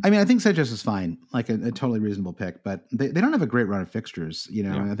 I mean, I think Sanchez is fine, like a totally reasonable pick, but they don't have a great run of fixtures,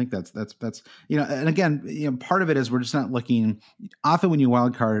 Yeah. And I think that's and again, part of it is we're just not looking. Often when you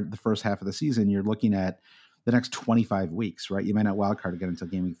wild card the first half of the season, you're looking at the next 25 weeks, right? You might not wild card again until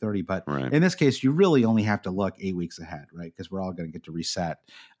game week 30, but in this case, you really only have to look 8 weeks ahead, right? Because we're all going to get to reset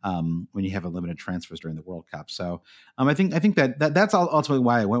when you have unlimited transfers during the World Cup. So I think that's ultimately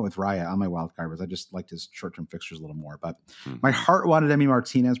why I went with Raya on my wild card, was I just liked his short-term fixtures a little more. But my heart wanted Emi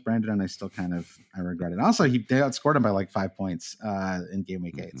Martinez, Brandon, and I still I regret it. Also, they outscored him by like 5 points in game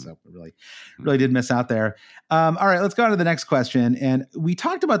week 8, so really did miss out there. All right, let's go on to the next question. And we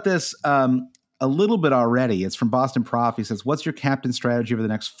talked about this a little bit already. It's from Boston Prof. He says, what's your captain strategy over the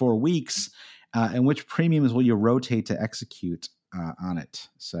next 4 weeks? And which premiums will you rotate to execute on it?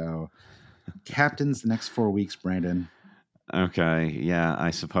 So captains the next 4 weeks, Brandon. Okay. Yeah,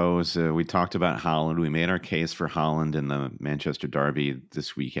 I suppose we talked about Haaland. We made our case for Haaland in the Manchester Derby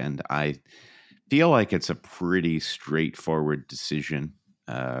this weekend. I feel like it's a pretty straightforward decision.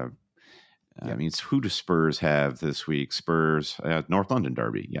 I mean, it's who do Spurs have this week? Spurs, North London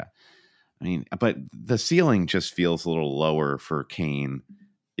Derby. Yeah. I mean, but the ceiling just feels a little lower for Kane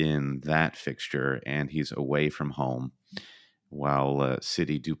in that fixture, and he's away from home while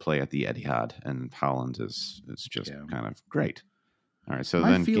City do play at the Etihad, and Haaland is just kind of great. All right, so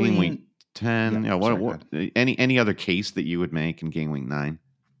then game week 10. What any other case that you would make in game week 9?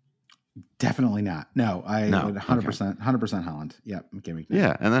 Definitely not. No, I would 100% Haaland. Yeah, game week 9.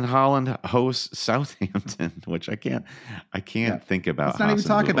 Yeah, and then Haaland hosts Southampton, which I can't think about. Let's not even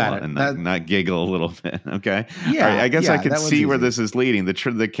talk about it and not giggle a little bit. Okay. Yeah. Right, I guess I could see where this is leading.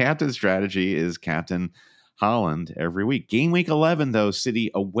 The captain strategy is captain Haaland every week. Game week 11, though,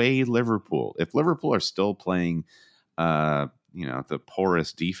 City away Liverpool. If Liverpool are still playing, the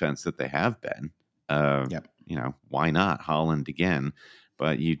porous defense that they have been, why not Haaland again?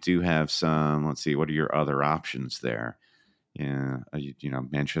 But you do have some, let's see, what are your other options there? Yeah,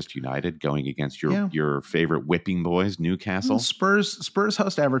 Manchester United going against your favorite whipping boys, Newcastle. Spurs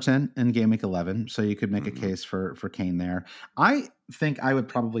host Everton in game week 11, so you could make a case for Kane there. I think I would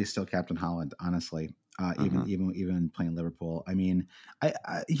probably still captain Haaland, honestly, even playing Liverpool. I mean,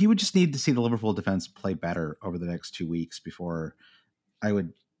 he would just need to see the Liverpool defense play better over the next 2 weeks before I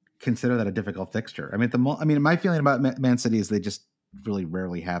would consider that a difficult fixture. I mean, my feeling about Man City is they just really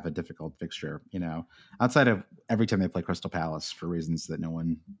rarely have a difficult fixture, outside of every time they play Crystal Palace for reasons that no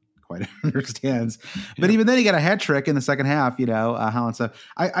one quite understands. But even then, he got a hat trick in the second half, Haaland. So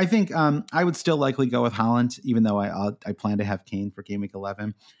I think I would still likely go with Haaland, even though I plan to have Kane for game week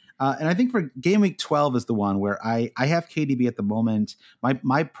 11. And I think for game week 12 is the one where I have KDB at the moment.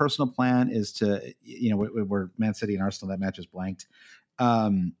 My personal plan is to, where Man City and Arsenal, that match is blanked.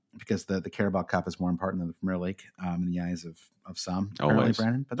 Because the Carabao Cup is more important than the Premier League in the eyes of some, apparently,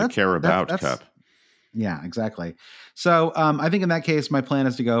 Brandon. But that's the Carabao Cup. Yeah, exactly. So I think in that case, my plan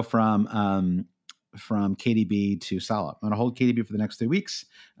is to go from KDB to Salah. I'm going to hold KDB for the next 3 weeks.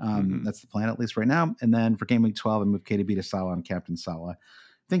 That's the plan, at least right now. And then for game week 12, I move KDB to Salah and captain Salah.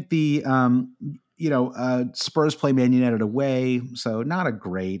 I think the Spurs play Man United away, so not a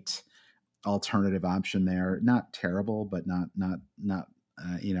great alternative option there. Not terrible, but not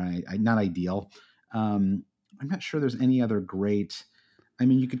ideal. I'm not sure there's any other great. I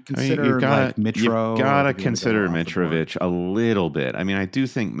mean, you could consider Mitro. You've got to consider Mitrovic a little bit. I mean, I do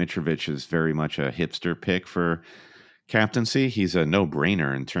think Mitrovic is very much a hipster pick for captaincy. He's a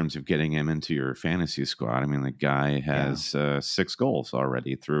no-brainer in terms of getting him into your fantasy squad. I mean, the guy has 6 goals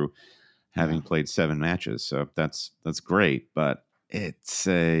already through having played 7 matches, so that's great. But it's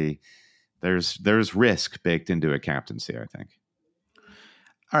there's risk baked into a captaincy, I think.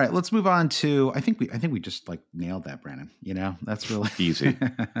 All right, let's move on to. I think we just nailed that, Brandon. That's really easy.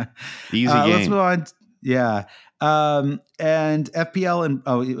 Easy game. Let's move on. Yeah, and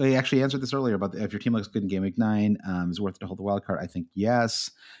FPL we actually answered this earlier about if your team looks good in game week 9, is it worth it to hold the wild card? I think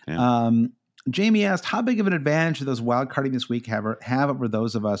yes. Yeah. Jamie asked, how big of an advantage do those wild carding this week have over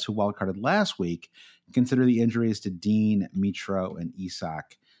those of us who wild carded last week? Consider the injuries to Dean, Mitro, and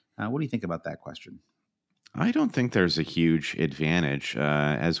Isak. What do you think about that question? I don't think there's a huge advantage.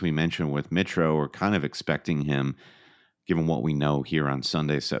 As we mentioned with Mitro, we're kind of expecting him, given what we know here on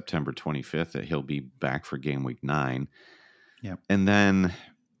Sunday, September 25th, that he'll be back for game week 9. Yeah. And then,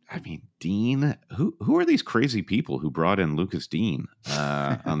 I mean, Dean, who are these crazy people who brought in Lucas Dean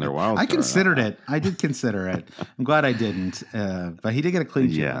on their wild card? I considered it. I did consider it. I'm glad I didn't. But he did get a clean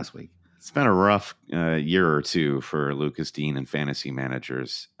sheet last week. It's been a rough year or two for Lucas Dean and fantasy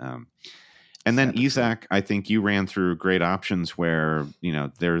managers. And then Isak, I think you ran through great options where,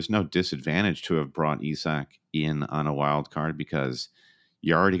 there's no disadvantage to have brought Isak in on a wild card because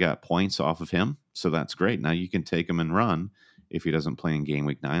you already got points off of him. So that's great. Now you can take him and run if he doesn't play in game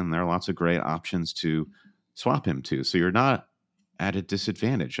week 9. And there are lots of great options to swap him to. So you're not at a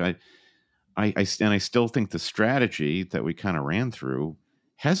disadvantage. I still think the strategy that we kind of ran through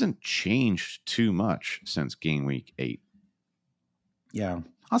hasn't changed too much since game week 8. Yeah.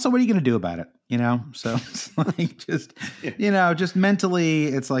 Also, what are you going to do about it? So it's just mentally,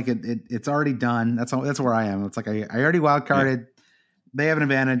 it's like it's already done. That's where I am. It's like I already wild carded. Yeah. They have an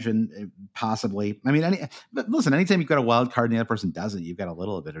advantage, and possibly. I mean, but listen, anytime you've got a wild card and the other person doesn't, you've got a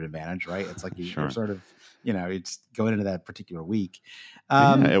little bit of an advantage, right? It's like you're sort of, it's going into that particular week.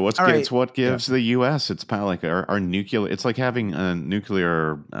 It's what gives the U.S. It's kind of like our nuclear. It's like having a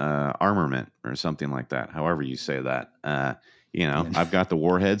nuclear armament or something like that. However you say that. I've got the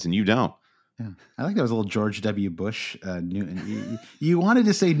warheads and you don't. Yeah. I think that was a little George W. Bush. You wanted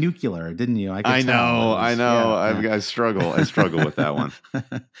to say nuclear, didn't you? I know. I struggle. I struggle with that one.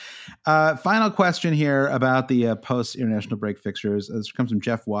 Final question here about the post-international break fixtures. This comes from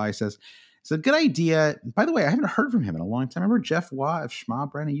Jeff Y. Says, it's a good idea. By the way, I haven't heard from him in a long time. I remember Jeff Waugh of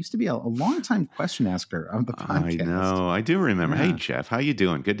Schma Brandon used to be a long-time question asker of the podcast. I know. I do remember. Yeah. Hey, Jeff. How you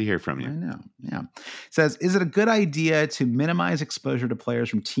doing? Good to hear from you. I know. Yeah. Says, is it a good idea to minimize exposure to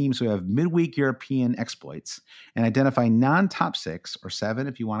players from teams who have midweek European exploits and identify non-top 6 or 7,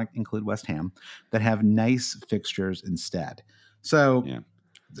 if you want to include West Ham, that have nice fixtures instead? So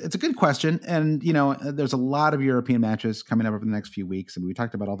it's a good question. And, there's a lot of European matches coming up over the next few weeks. And we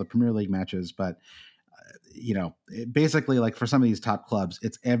talked about all the Premier League matches, but, basically like for some of these top clubs,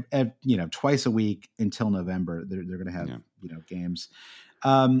 it's, twice a week until November, they're going to have, games.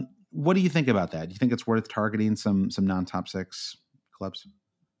 What do you think about that? Do you think it's worth targeting some non-top 6 clubs?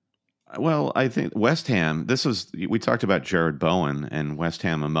 Well, I think West Ham, we talked about Jared Bowen and West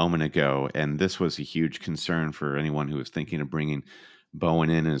Ham a moment ago, and this was a huge concern for anyone who was thinking of bringing Bowen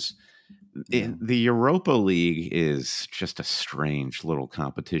in as The Europa League is just a strange little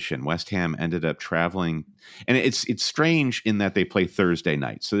competition. West Ham ended up traveling, and it's strange in that they play Thursday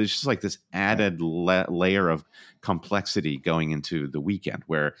night. So there's just like this added layer of complexity going into the weekend,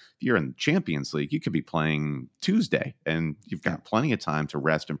 where if you're in the Champions League, you could be playing Tuesday, and you've got plenty of time to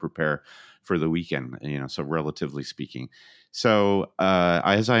rest and prepare for the weekend, so relatively speaking. So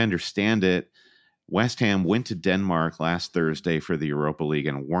as I understand it, West Ham went to Denmark last Thursday for the Europa League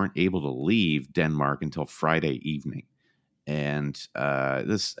and weren't able to leave Denmark until Friday evening. And I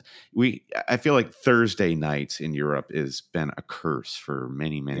feel like Thursday nights in Europe has been a curse for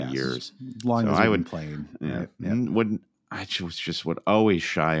many, many years. As long as I would play. Yeah, I would always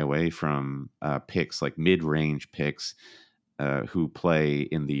shy away from picks like mid-range picks who play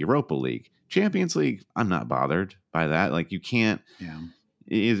in the Europa League. Champions League, I'm not bothered by that. Like, you can't. Yeah.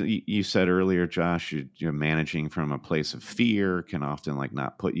 You said earlier, Josh, you're managing from a place of fear can often like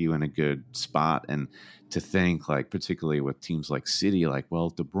not put you in a good spot. And to think, like, particularly with teams like City, like, well,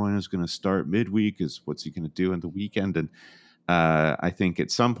 De Bruyne is going to start midweek, what's he going to do in the weekend? And I think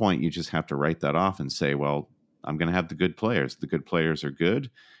at some point you just have to write that off and say, well, I'm going to have the good players. The good players are good.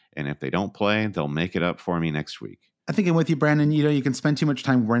 And if they don't play, they'll make it up for me next week. I think I'm with you, Brandon. You can spend too much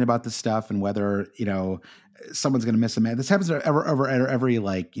time worrying about this stuff and whether, someone's going to miss a match. This happens over every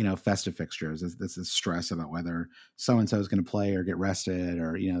festive fixtures. This is stress about whether so-and-so is going to play or get rested,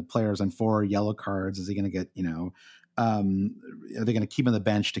 or, players on 4 yellow cards. Is he going to get, are they going to keep him on the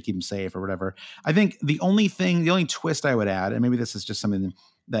bench to keep him safe or whatever? I think the only twist I would add, and maybe this is just something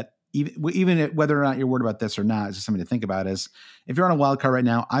that even whether or not you're worried about this or not, it's just something to think about, is if you're on a wild card right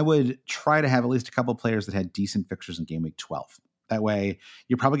now, I would try to have at least a couple of players that had decent fixtures in game week 12. That way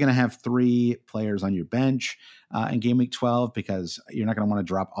you're probably going to have 3 players on your bench in game week 12, because you're not going to want to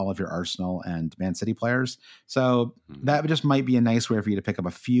drop all of your Arsenal and Man City players. So that just might be a nice way for you to pick up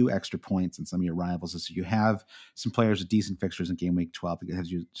a few extra points in some of your rivals, is so you have some players with decent fixtures in game week 12. It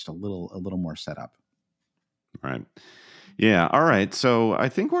has you just a little more set up. Right. Yeah. All right. So I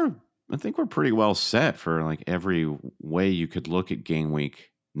think we're pretty well set for like every way you could look at game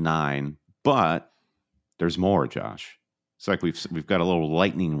week 9, but there's more, Josh. It's like we've got a little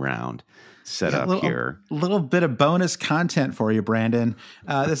lightning round set up here. A little bit of bonus content for you, Brandon.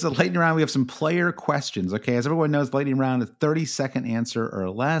 This is a lightning round. We have some player questions. Okay. As everyone knows, lightning round is 30-second answer or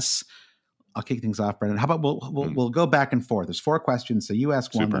less. I'll kick things off, Brendan. How about we'll go back and forth. There's 4 questions, so you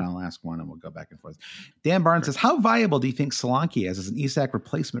ask one, then I'll ask one, and we'll go back and forth. Dan Barnes says, how viable do you think Solanke is as an Isak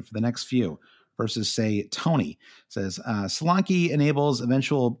replacement for the next few versus, say, Tony? Says, Solanke enables an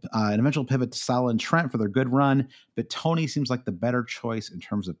eventual pivot to Salah and Trent for their good run, but Tony seems like the better choice in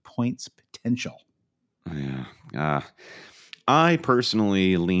terms of points potential. Yeah. I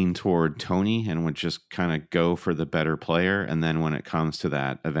personally lean toward Tony and would just kind of go for the better player. And then when it comes to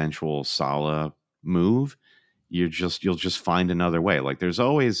that eventual Salah move, you'll just find another way. Like there's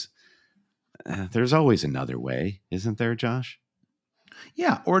always another way, isn't there, Josh?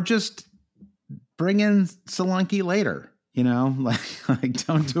 Yeah. Or just bring in Solanke later, like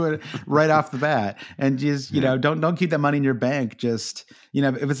don't do it right off the bat, and just, don't keep that money in your bank. Just,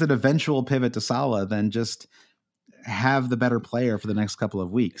 if it's an eventual pivot to Salah, then just have the better player for the next couple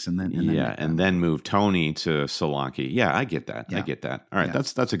of weeks, and then move Tony to Solanke. Yeah, I get that. Yeah. I get that. All right,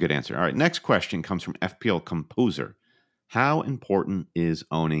 that's a good answer. All right, next question comes from FPL Composer. How important is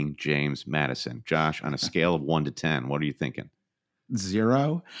owning James Maddison? Josh, on a scale of 1 to 10, what are you thinking?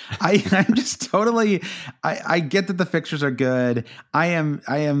 0. I'm just totally. I get that the fixtures are good. I'm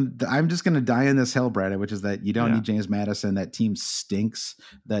just going to die in this hill, Brandon, which is that you don't need James Maddison. That team stinks.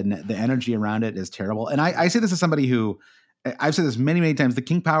 The energy around it is terrible. And I say this as somebody who, I've said this many, many times. The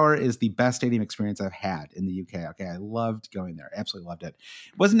King Power is the best stadium experience I've had in the UK. Okay, I loved going there. Absolutely loved it.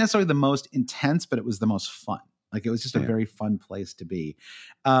 It wasn't necessarily the most intense, but it was the most fun. Like, it was just a very fun place to be.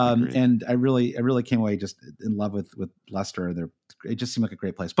 And I really came away just in love with Leicester. It just seemed like a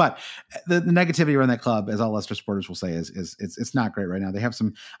great place. But the negativity around that club, as all Leicester supporters will say, is it's not great right now. They have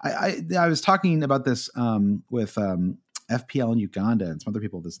some. I was talking about this with FPL in Uganda and some other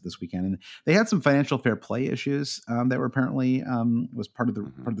people this weekend, and they had some financial fair play issues that were apparently was part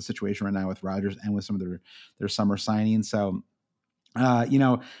of the situation right now with Rodgers and with some of their summer signings. So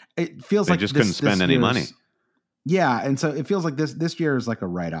it feels like they just couldn't spend any money. Yeah, and so it feels like this year is like a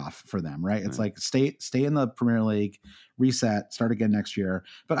write-off for them, right? It's like stay in the Premier League, reset, start again next year.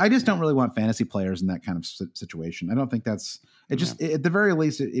 But I just don't really want fantasy players in that kind of situation. I don't think that's it. Just at the very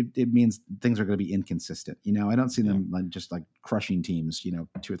least, it means things are going to be inconsistent. I don't see them just like crushing teams, 2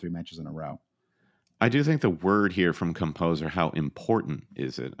 or 3 matches in a row. I do think the word here from Composer, how important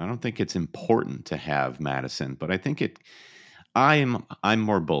is it? I don't think it's important to have Maddison, but I think I'm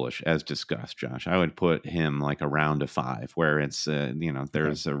more bullish, as discussed, Josh. I would put him like around a 5, where it's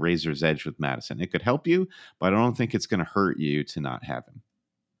there's a razor's edge with Madison. It could help you, but I don't think it's going to hurt you to not have him.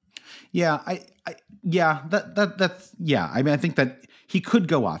 Yeah, that's I mean, I think that he could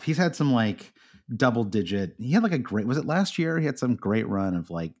go off. He's had some like double digit. He had like was it last year? He had some great run of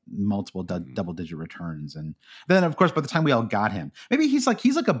like multiple double digit returns, and then of course by the time we all got him, maybe he's like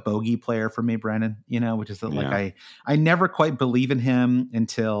a bogey player for me, Brandon. Which is that like I never quite believe in him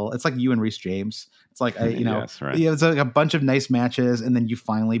until it's like you and Reece James. It's like yes, right. It's like a bunch of nice matches, and then you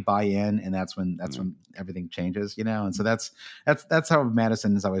finally buy in, and that's when everything changes. And so that's how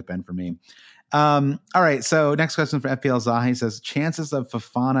Madison has always been for me. All right. So next question for FPL Zahi says, chances of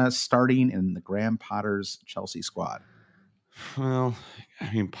Fofana starting in the Graham Potter's Chelsea squad. Well,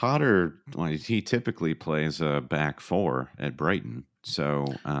 I mean, Potter, he typically plays a back 4 at Brighton. So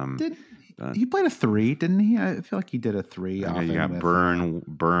he played a 3, didn't he? I feel like he did a 3. You got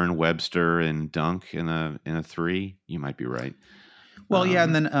Burn, Webster, and Dunk in a 3. You might be right. Well, yeah,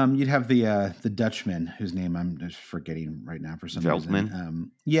 and then you'd have the Dutchman, whose name I'm just forgetting right now for some Veltman.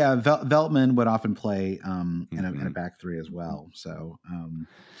 reason. Veltman would often play in a back 3 as well. So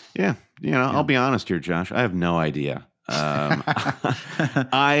I'll be honest here, Josh. I have no idea.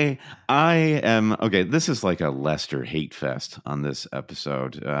 I am okay. This is like a Leicester hate fest on this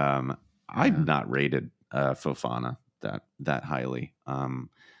episode. I've not rated Fofana that highly.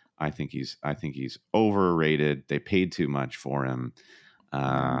 I think he's overrated. They paid too much for him.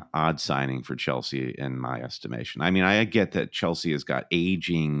 Odd signing for Chelsea, in my estimation. I mean, I get that Chelsea has got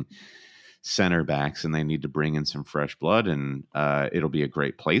aging center backs and they need to bring in some fresh blood, and it'll be a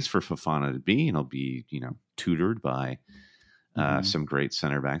great place for Fofana to be, and he'll be tutored by some great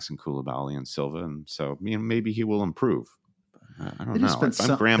center backs in Koulibaly and Silva, and so maybe he will improve. I don't know. If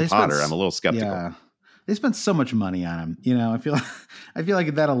I'm Graham Potter, I'm a little skeptical. Yeah. They spent so much money on him, I feel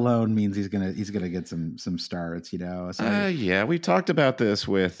like that alone means he's gonna get some starts, So yeah, we talked about this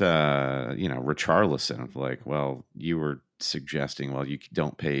with Richarlison. Like, well, you were suggesting, well, you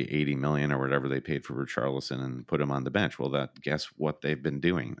don't pay 80 million or whatever they paid for Richarlison and put him on the bench. Well, guess what they've been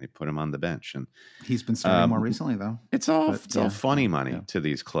doing? They put him on the bench, and he's been starting more recently, though. It's all funny money to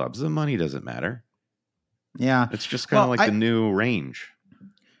these clubs. The money doesn't matter. Yeah, it's just kind of like the new range.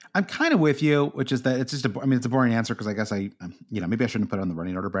 I'm kind of with you, which is that it's just it's a boring answer because I guess maybe I shouldn't put it on the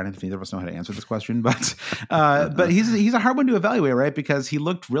running order, Brandon, if neither of us know how to answer this question. But he's a hard one to evaluate, right? Because he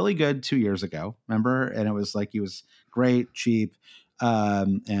looked really good 2 years ago, remember? And it was like he was great, cheap.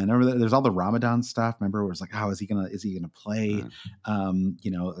 And remember there's all the Ramadan stuff. Remember, where it was like, oh, is he gonna play,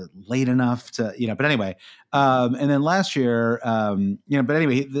 late enough to, but anyway, and then last year, but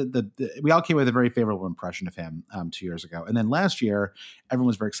anyway, we all came with a very favorable impression of him 2 years ago, and then last year, everyone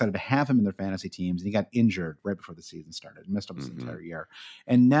was very excited to have him in their fantasy teams, and he got injured right before the season started, missed almost the entire year,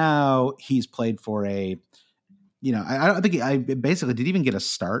 and now he's played for I don't think I basically did even get a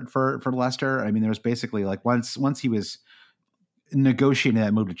start for Leicester. I mean, there was basically like once he was negotiating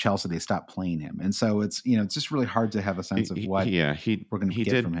that move to Chelsea, they stopped playing him, and so it's just really hard to have a sense of what we're going to get from him. He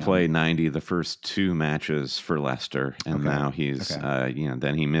did play 90 the first 2 matches for Leicester, and now he's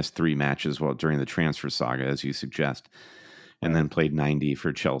then he missed 3 matches during the transfer saga, as you suggest, and then played 90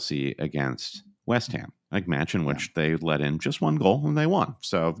 for Chelsea against West Ham, a match in which they let in just 1 goal and they won.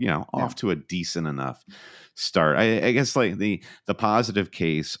 So off to a decent enough start. I guess like the positive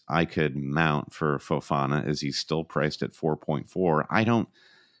case I could mount for Fofana is he's still priced at 4.4. I don't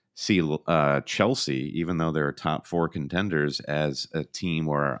see Chelsea, even though they're top 4 contenders, as a team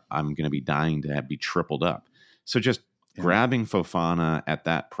where I'm going to be dying to be tripled up. So just grabbing Fofana at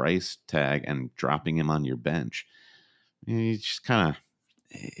that price tag and dropping him on your bench, you just kind of,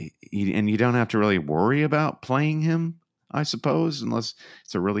 and you don't have to really worry about playing him, I suppose, unless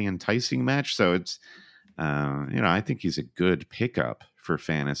it's a really enticing match. So it's, I think he's a good pickup for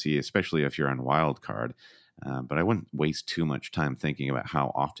fantasy, especially if you're on wild card. But I wouldn't waste too much time thinking about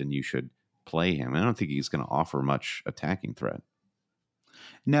how often you should play him. I don't think he's going to offer much attacking threat.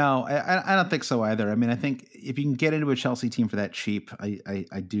 No, I don't think so either. I mean, I think if you can get into a Chelsea team for that cheap, I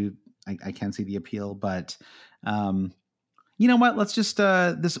can see the appeal. But you know what? Let's just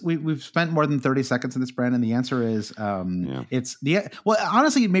we've spent more than 30 seconds in this, Brandon. The answer is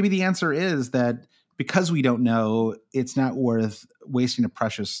honestly, maybe the answer is that because we don't know, it's not worth wasting a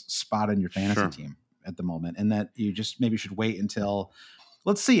precious spot on your fantasy team at the moment, and that you just maybe should wait until.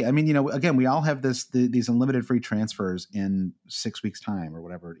 Let's see. I mean, again, we all have these unlimited free transfers in 6 weeks' time or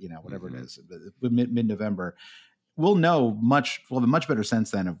whatever, whatever it is, mid-November. We'll have a much better sense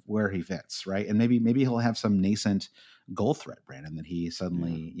then of where he fits, right? And maybe he'll have some nascent goal threat, Brandon, that he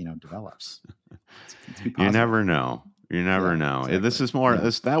suddenly, develops. You never know. You never know. exactly. This is more.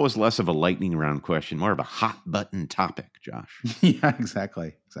 That was less of a lightning round question, more of a hot button topic, Josh. Yeah,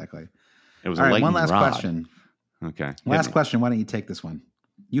 exactly. It was All a right, lightning one last rod. question. Okay. Last question. Why don't you take this one?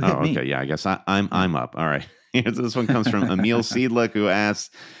 You hit me. Okay. Yeah, I guess I'm up. All right. This one comes from Emil Seedlick, who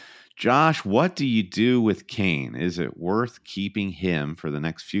asks, Josh, what do you do with Kane? Is it worth keeping him for the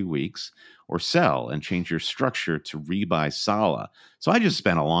next few weeks or sell and change your structure to rebuy Salah? So I just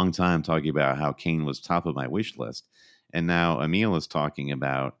spent a long time talking about how Kane was top of my wish list. And now Emil is talking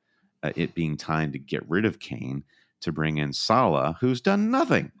about it being time to get rid of Kane to bring in Salah, who's done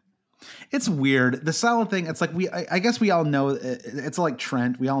nothing. It's weird. The Salah thing, it's like I guess we all know it's like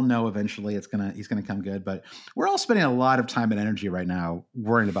Trent. We all know eventually he's gonna come good, but we're all spending a lot of time and energy right now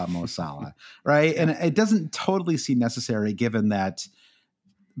worrying about Mo Salah, right? And it doesn't totally seem necessary given that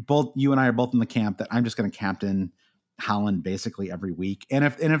both you and I are both in the camp that I'm just gonna captain Haaland basically every week. And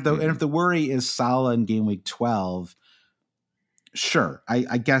if the worry is Salah in game week 12, sure,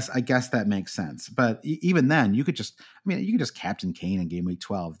 I guess that makes sense. But even then, you could just captain Kane in game week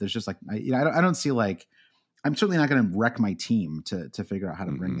 12. There's just like I don't see like I'm certainly not going to wreck my team to figure out how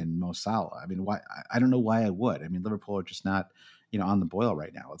to bring in Mo Salah. I mean, why? I don't know why I would. I mean, Liverpool are just not on the boil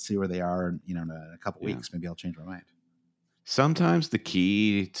right now. Let's see where they are. In a couple weeks, maybe I'll change my mind. Sometimes the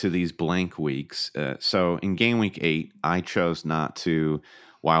key to these blank weeks. So in game week 8, I chose not to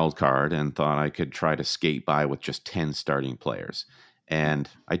wild card and thought I could try to skate by with just 10 starting players. And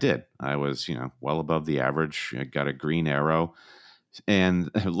I did. I was, well above the average. I got a green arrow,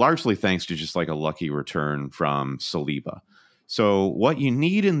 and largely thanks to just like a lucky return from Saliba. So what you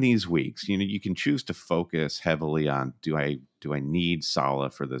need in these weeks, you can choose to focus heavily on, do I need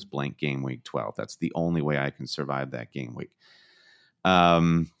Salah for this blank game week 12? That's the only way I can survive that game week.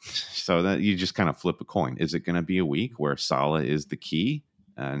 So that you just kind of flip a coin. Is it going to be a week where Salah is the key?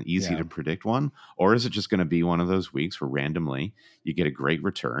 An easy to predict one, or is it just going to be one of those weeks where randomly you get a great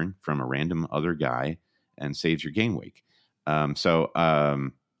return from a random other guy and saves your game week? I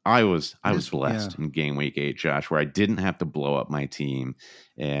was blessed in game week 8, Josh, where I didn't have to blow up my team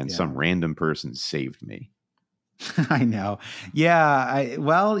and some random person saved me. I know. Yeah.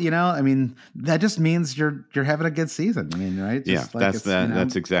 I mean, that just means you're having a good season. I mean, right? Just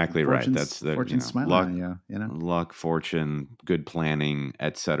that's exactly right. That's the smiling on you. Luck, fortune, good planning,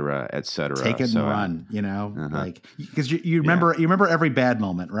 et cetera, et cetera. Take it and run. Like because you remember every bad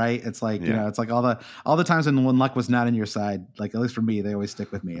moment, right? It's like it's like all the times when luck was not on your side. Like at least for me, they always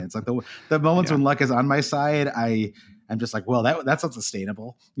stick with me. It's like the moments when luck is on my side, I'm just like, well, that's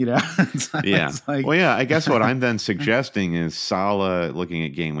unsustainable, It's like, well, yeah. I guess what I'm then suggesting is Salah. Looking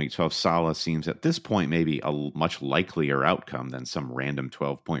at game week 12, Salah seems at this point maybe a much likelier outcome than some random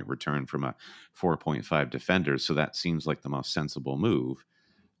 12-point return from a 4.5 defender. So that seems like the most sensible move.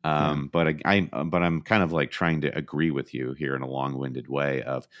 But I'm kind of like trying to agree with you here in a long-winded way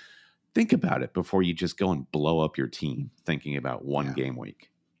of think about it before you just go and blow up your team thinking about one game week.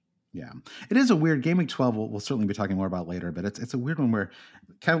 Yeah, it is a weird game week 12. We'll certainly be talking more about later, but it's a weird one where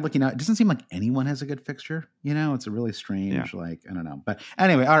kind of looking at, it doesn't seem like anyone has a good fixture. It's a really strange, I don't know. But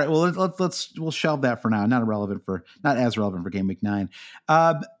anyway, all right. Well, we'll shelve that for now. Not as relevant for game week 9.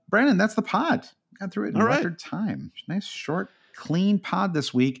 Brandon, that's the pod. Got through it in record time. Nice, short, clean pod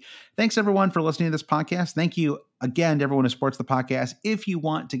this week. Thanks everyone for listening to this podcast. Thank you again to everyone who supports the podcast. If you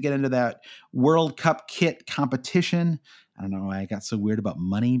want to get into that World Cup kit competition, I don't know why I got so weird about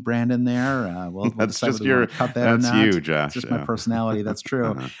money, Brandon, there. We'll that's decide just cut that that's or not. you, Josh. It's just my personality. That's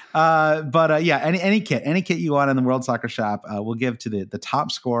true. But any kit you want in the World Soccer Shop, we'll give to the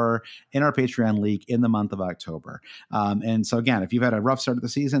top scorer in our Patreon league in the month of October. And so again, if you've had a rough start of the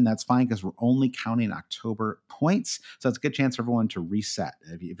season, that's fine because we're only counting October points. So it's a good chance for everyone to reset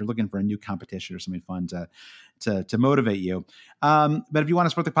if you're looking for a new competition or something fun to motivate you. But if you want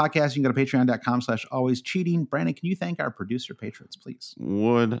to support the podcast, you can go to patreon.com/alwayscheating. Brandon, can you thank our producer patrons, please?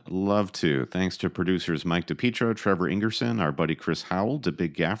 Would love to. Thanks to producers Mike DePietro, Trevor Ingerson, our buddy Chris Howell, The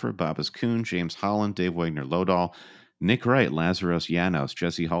Big Gaffer, Babas Kuhn, James Holland, Dave Wagner-Lodahl, Nick Wright, Lazarus Janos,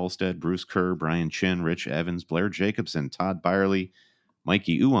 Jesse Halstead, Bruce Kerr, Brian Chin, Rich Evans, Blair Jacobson, Todd Byerly,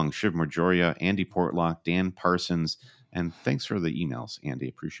 Mikey Uwang, Shiv Marjoria, Andy Portlock, Dan Parsons, and thanks for the emails, Andy.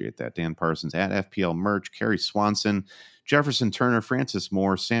 Appreciate that. Dan Parsons at FPL Merch, Kerry Swanson, Jefferson Turner, Francis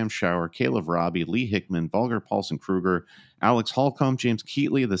Moore, Sam Shower, Caleb Robbie, Lee Hickman, Volker Paulson Kruger, Alex Holcomb, James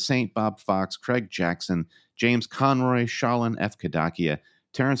Keatley, The Saint, Bob Fox, Craig Jackson, James Conroy, Shalin F. Kadakia,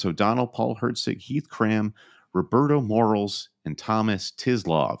 Terrence O'Donnell, Paul Hertzig, Heath Cram, Roberto Morals, and Thomas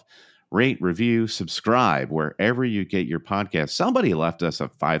Tislov. Rate, review, subscribe wherever you get your podcast. Somebody left us a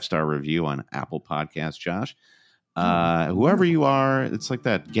 5-star review on Apple Podcasts, Josh. Whoever you are, it's like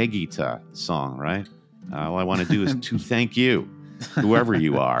that Gegita song, right? All I want to do is to thank you, whoever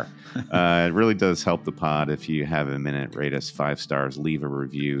you are. It really does help the pod if you have a minute. Rate us 5 stars, leave a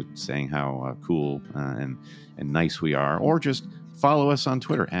review saying how cool and nice we are, or just follow us on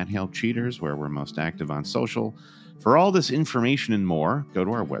Twitter @HailCheaters, where we're most active on social. For all this information and more, go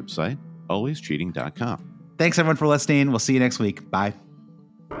to our website, alwayscheating.com. Thanks, everyone, for listening. We'll see you next week. Bye.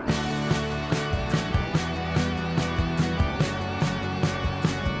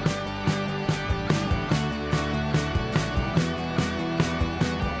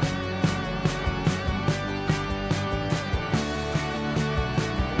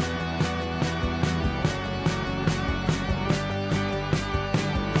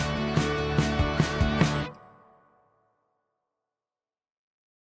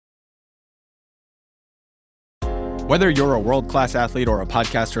 Whether you're a world-class athlete or a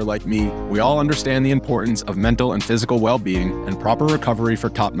podcaster like me, we all understand the importance of mental and physical well-being and proper recovery for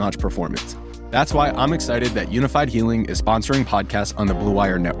top-notch performance. That's why I'm excited that Unified Healing is sponsoring podcasts on the Blue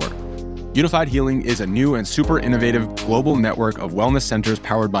Wire Network. Unified Healing is a new and super innovative global network of wellness centers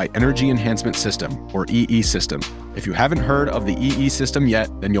powered by Energy Enhancement System, or EE System. If you haven't heard of the EE System yet,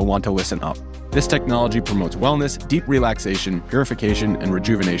 then you'll want to listen up. This technology promotes wellness, deep relaxation, purification, and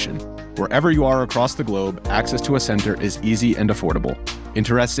rejuvenation. Wherever you are across the globe, access to a center is easy and affordable.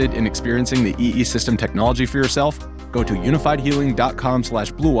 Interested in experiencing the EE System technology for yourself? Go to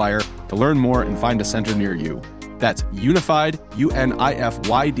unifiedhealing.com/bluewire to learn more and find a center near you. That's unified,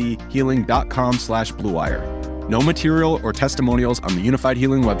 UNIFYD, healing.com/bluewire. No material or testimonials on the Unified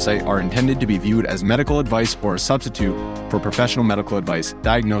Healing website are intended to be viewed as medical advice or a substitute for professional medical advice,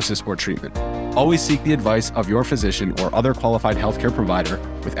 diagnosis, or treatment. Always seek the advice of your physician or other qualified healthcare provider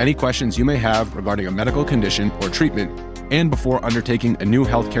with any questions you may have regarding a medical condition or treatment and before undertaking a new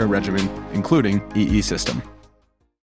healthcare regimen, including EE System.